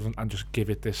positive and just give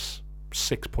it this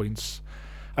 6 points.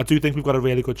 I do think we've got a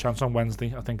really good chance on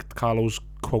Wednesday. I think Carlo's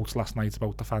quotes last night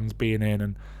about the fans being in,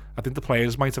 and I think the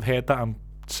players might have heard that and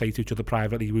say to each other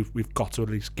privately, we've got to at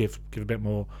least give a bit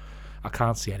more. I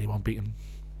can't see anyone beating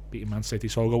Man City,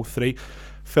 so I'll go 3.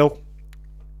 Phil,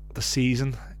 the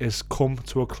season is come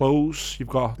to a close. You've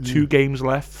got 2 games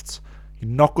left. You're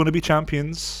not going to be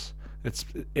champions.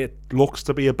 It looks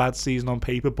to be a bad season on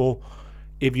paper, but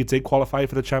if you did qualify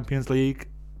for the Champions League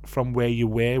from where you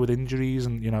were with injuries,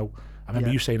 and I remember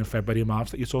you saying in February and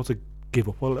March that you sort of give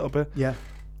up a little bit. Yeah.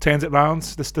 Turns it round.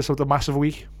 This was a massive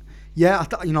week. Yeah,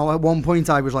 at one point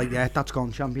I was like, yeah, that's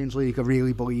gone, Champions League. I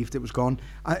really believed it was gone.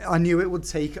 I knew it would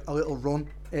take a little run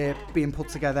being put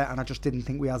together, and I just didn't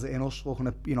think we had it in us, looking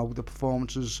at, the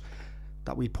performances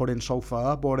that we put in so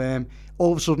far. But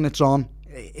all of a sudden it's on.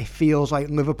 It feels like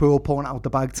Liverpool pulling out the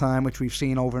bag time, which we've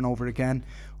seen over and over again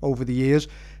over the years.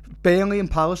 Burnley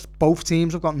and Palace, both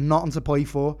teams have got nothing to play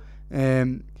for.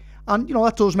 And,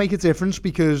 that does make a difference,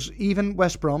 because even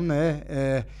West Brom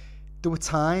there were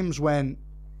times when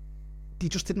they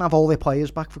just didn't have all their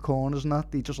players back for corners and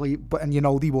that. They just they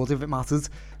would if it mattered.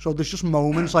 So there's just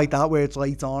moments like that where it's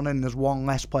late on and there's one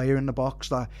less player in the box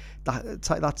that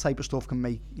type of stuff can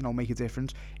make a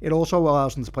difference. It also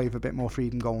allows them to play with a bit more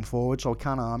freedom going forward, so it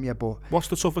can harm you. But what's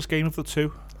the toughest game of the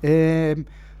 2?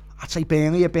 I'd say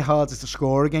Burnley a bit harder to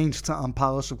score against, and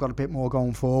Palace have got a bit more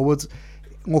going forward.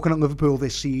 Looking at Liverpool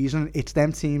this season, it's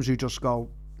them teams who just go,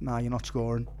 nah, you're not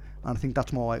scoring. And I think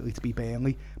that's more likely to be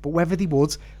Burnley. But whether they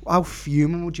would, how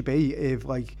fuming would you be if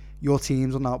your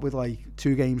team's on that with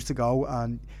 2 games to go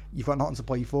and you've got nothing to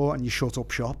play for and you shut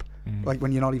up shop,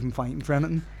 when you're not even fighting for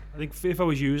anything? I think if I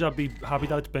was you, I'd be happy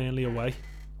that it's Burnley away,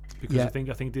 because I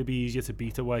think they'd be easier to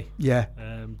beat away. Yeah.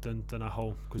 Than at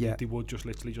home, because they would just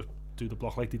literally just do the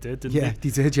block like they did, didn't they? Yeah, they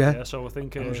did. Yeah. So I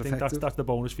think that's the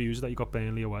bonus for you, is that you got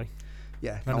Burnley away.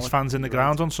 Yeah, and there's fans in the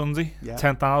ground on Sunday.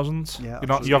 10,000. Yeah,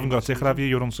 you haven't got a ticket, have you?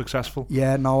 You're unsuccessful.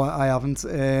 Yeah, no, I haven't.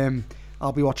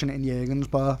 I'll be watching it in Jürgen's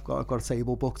bar. I've got a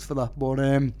table booked for that.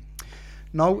 But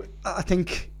no, I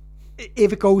think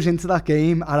if it goes into that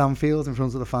game at Anfield in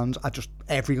front of the fans,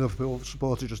 every Liverpool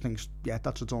supporter just thinks, yeah,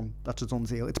 that's a done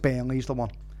deal. It's Burnley's the one.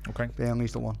 Okay.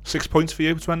 Burnley's the one. 6 points for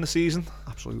you to end the season?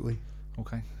 Absolutely.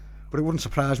 Okay. But it wouldn't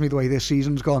surprise me the way this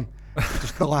season's gone.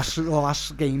 Just the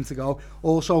last game to go.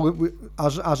 Also,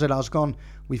 as it has gone,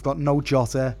 we've got no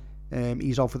Jota.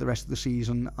 He's out for the rest of the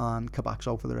season, and Kabak's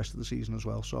out for the rest of the season as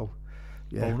well. So,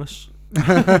 yeah. Bonus.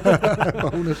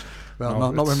 Bonus.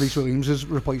 Well, not when Reece Williams is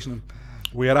replacing him.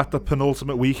 We are at the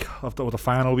penultimate week or the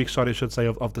final week, I should say,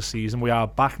 of the season. We are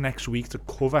back next week to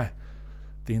cover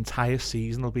the entire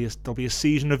season. There'll be a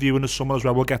season review in the summer as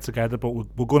well. We'll get together, but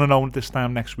we're going to know this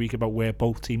time next week about where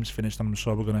both teams finished, and I'm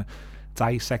sure we're going to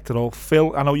dissect it all.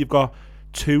 Phil, I know you've got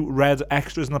 2 red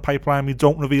extras in the pipeline. We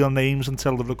don't reveal names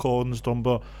until the recording's done,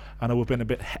 but I know we've been a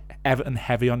bit Everton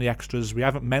heavy on the extras. We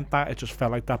haven't meant that, it just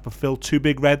felt like that. But Phil, 2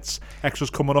 big reds extras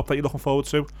coming up that you're looking forward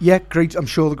to? Yeah, great. I'm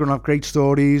sure they're going to have great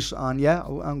stories, and yeah,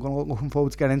 I'm looking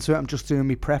forward to getting into it. I'm just doing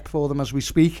my prep for them as we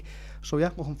speak. So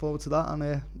yeah, looking forward to that,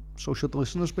 and so should the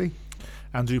listeners be.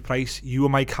 Andrew Price, you were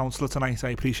my counsellor tonight. I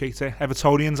appreciate it.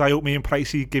 Evertonians, I hope me and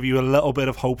Pricey give you a little bit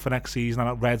of hope for next season. And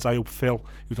at Reds, I hope Phil,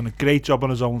 who's done a great job on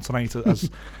his own tonight, as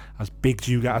big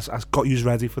Juga has got you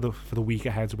ready for the week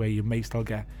ahead, where you may still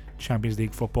get Champions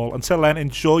League football. Until then,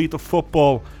 enjoy the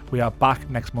football. We are back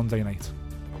next Monday night.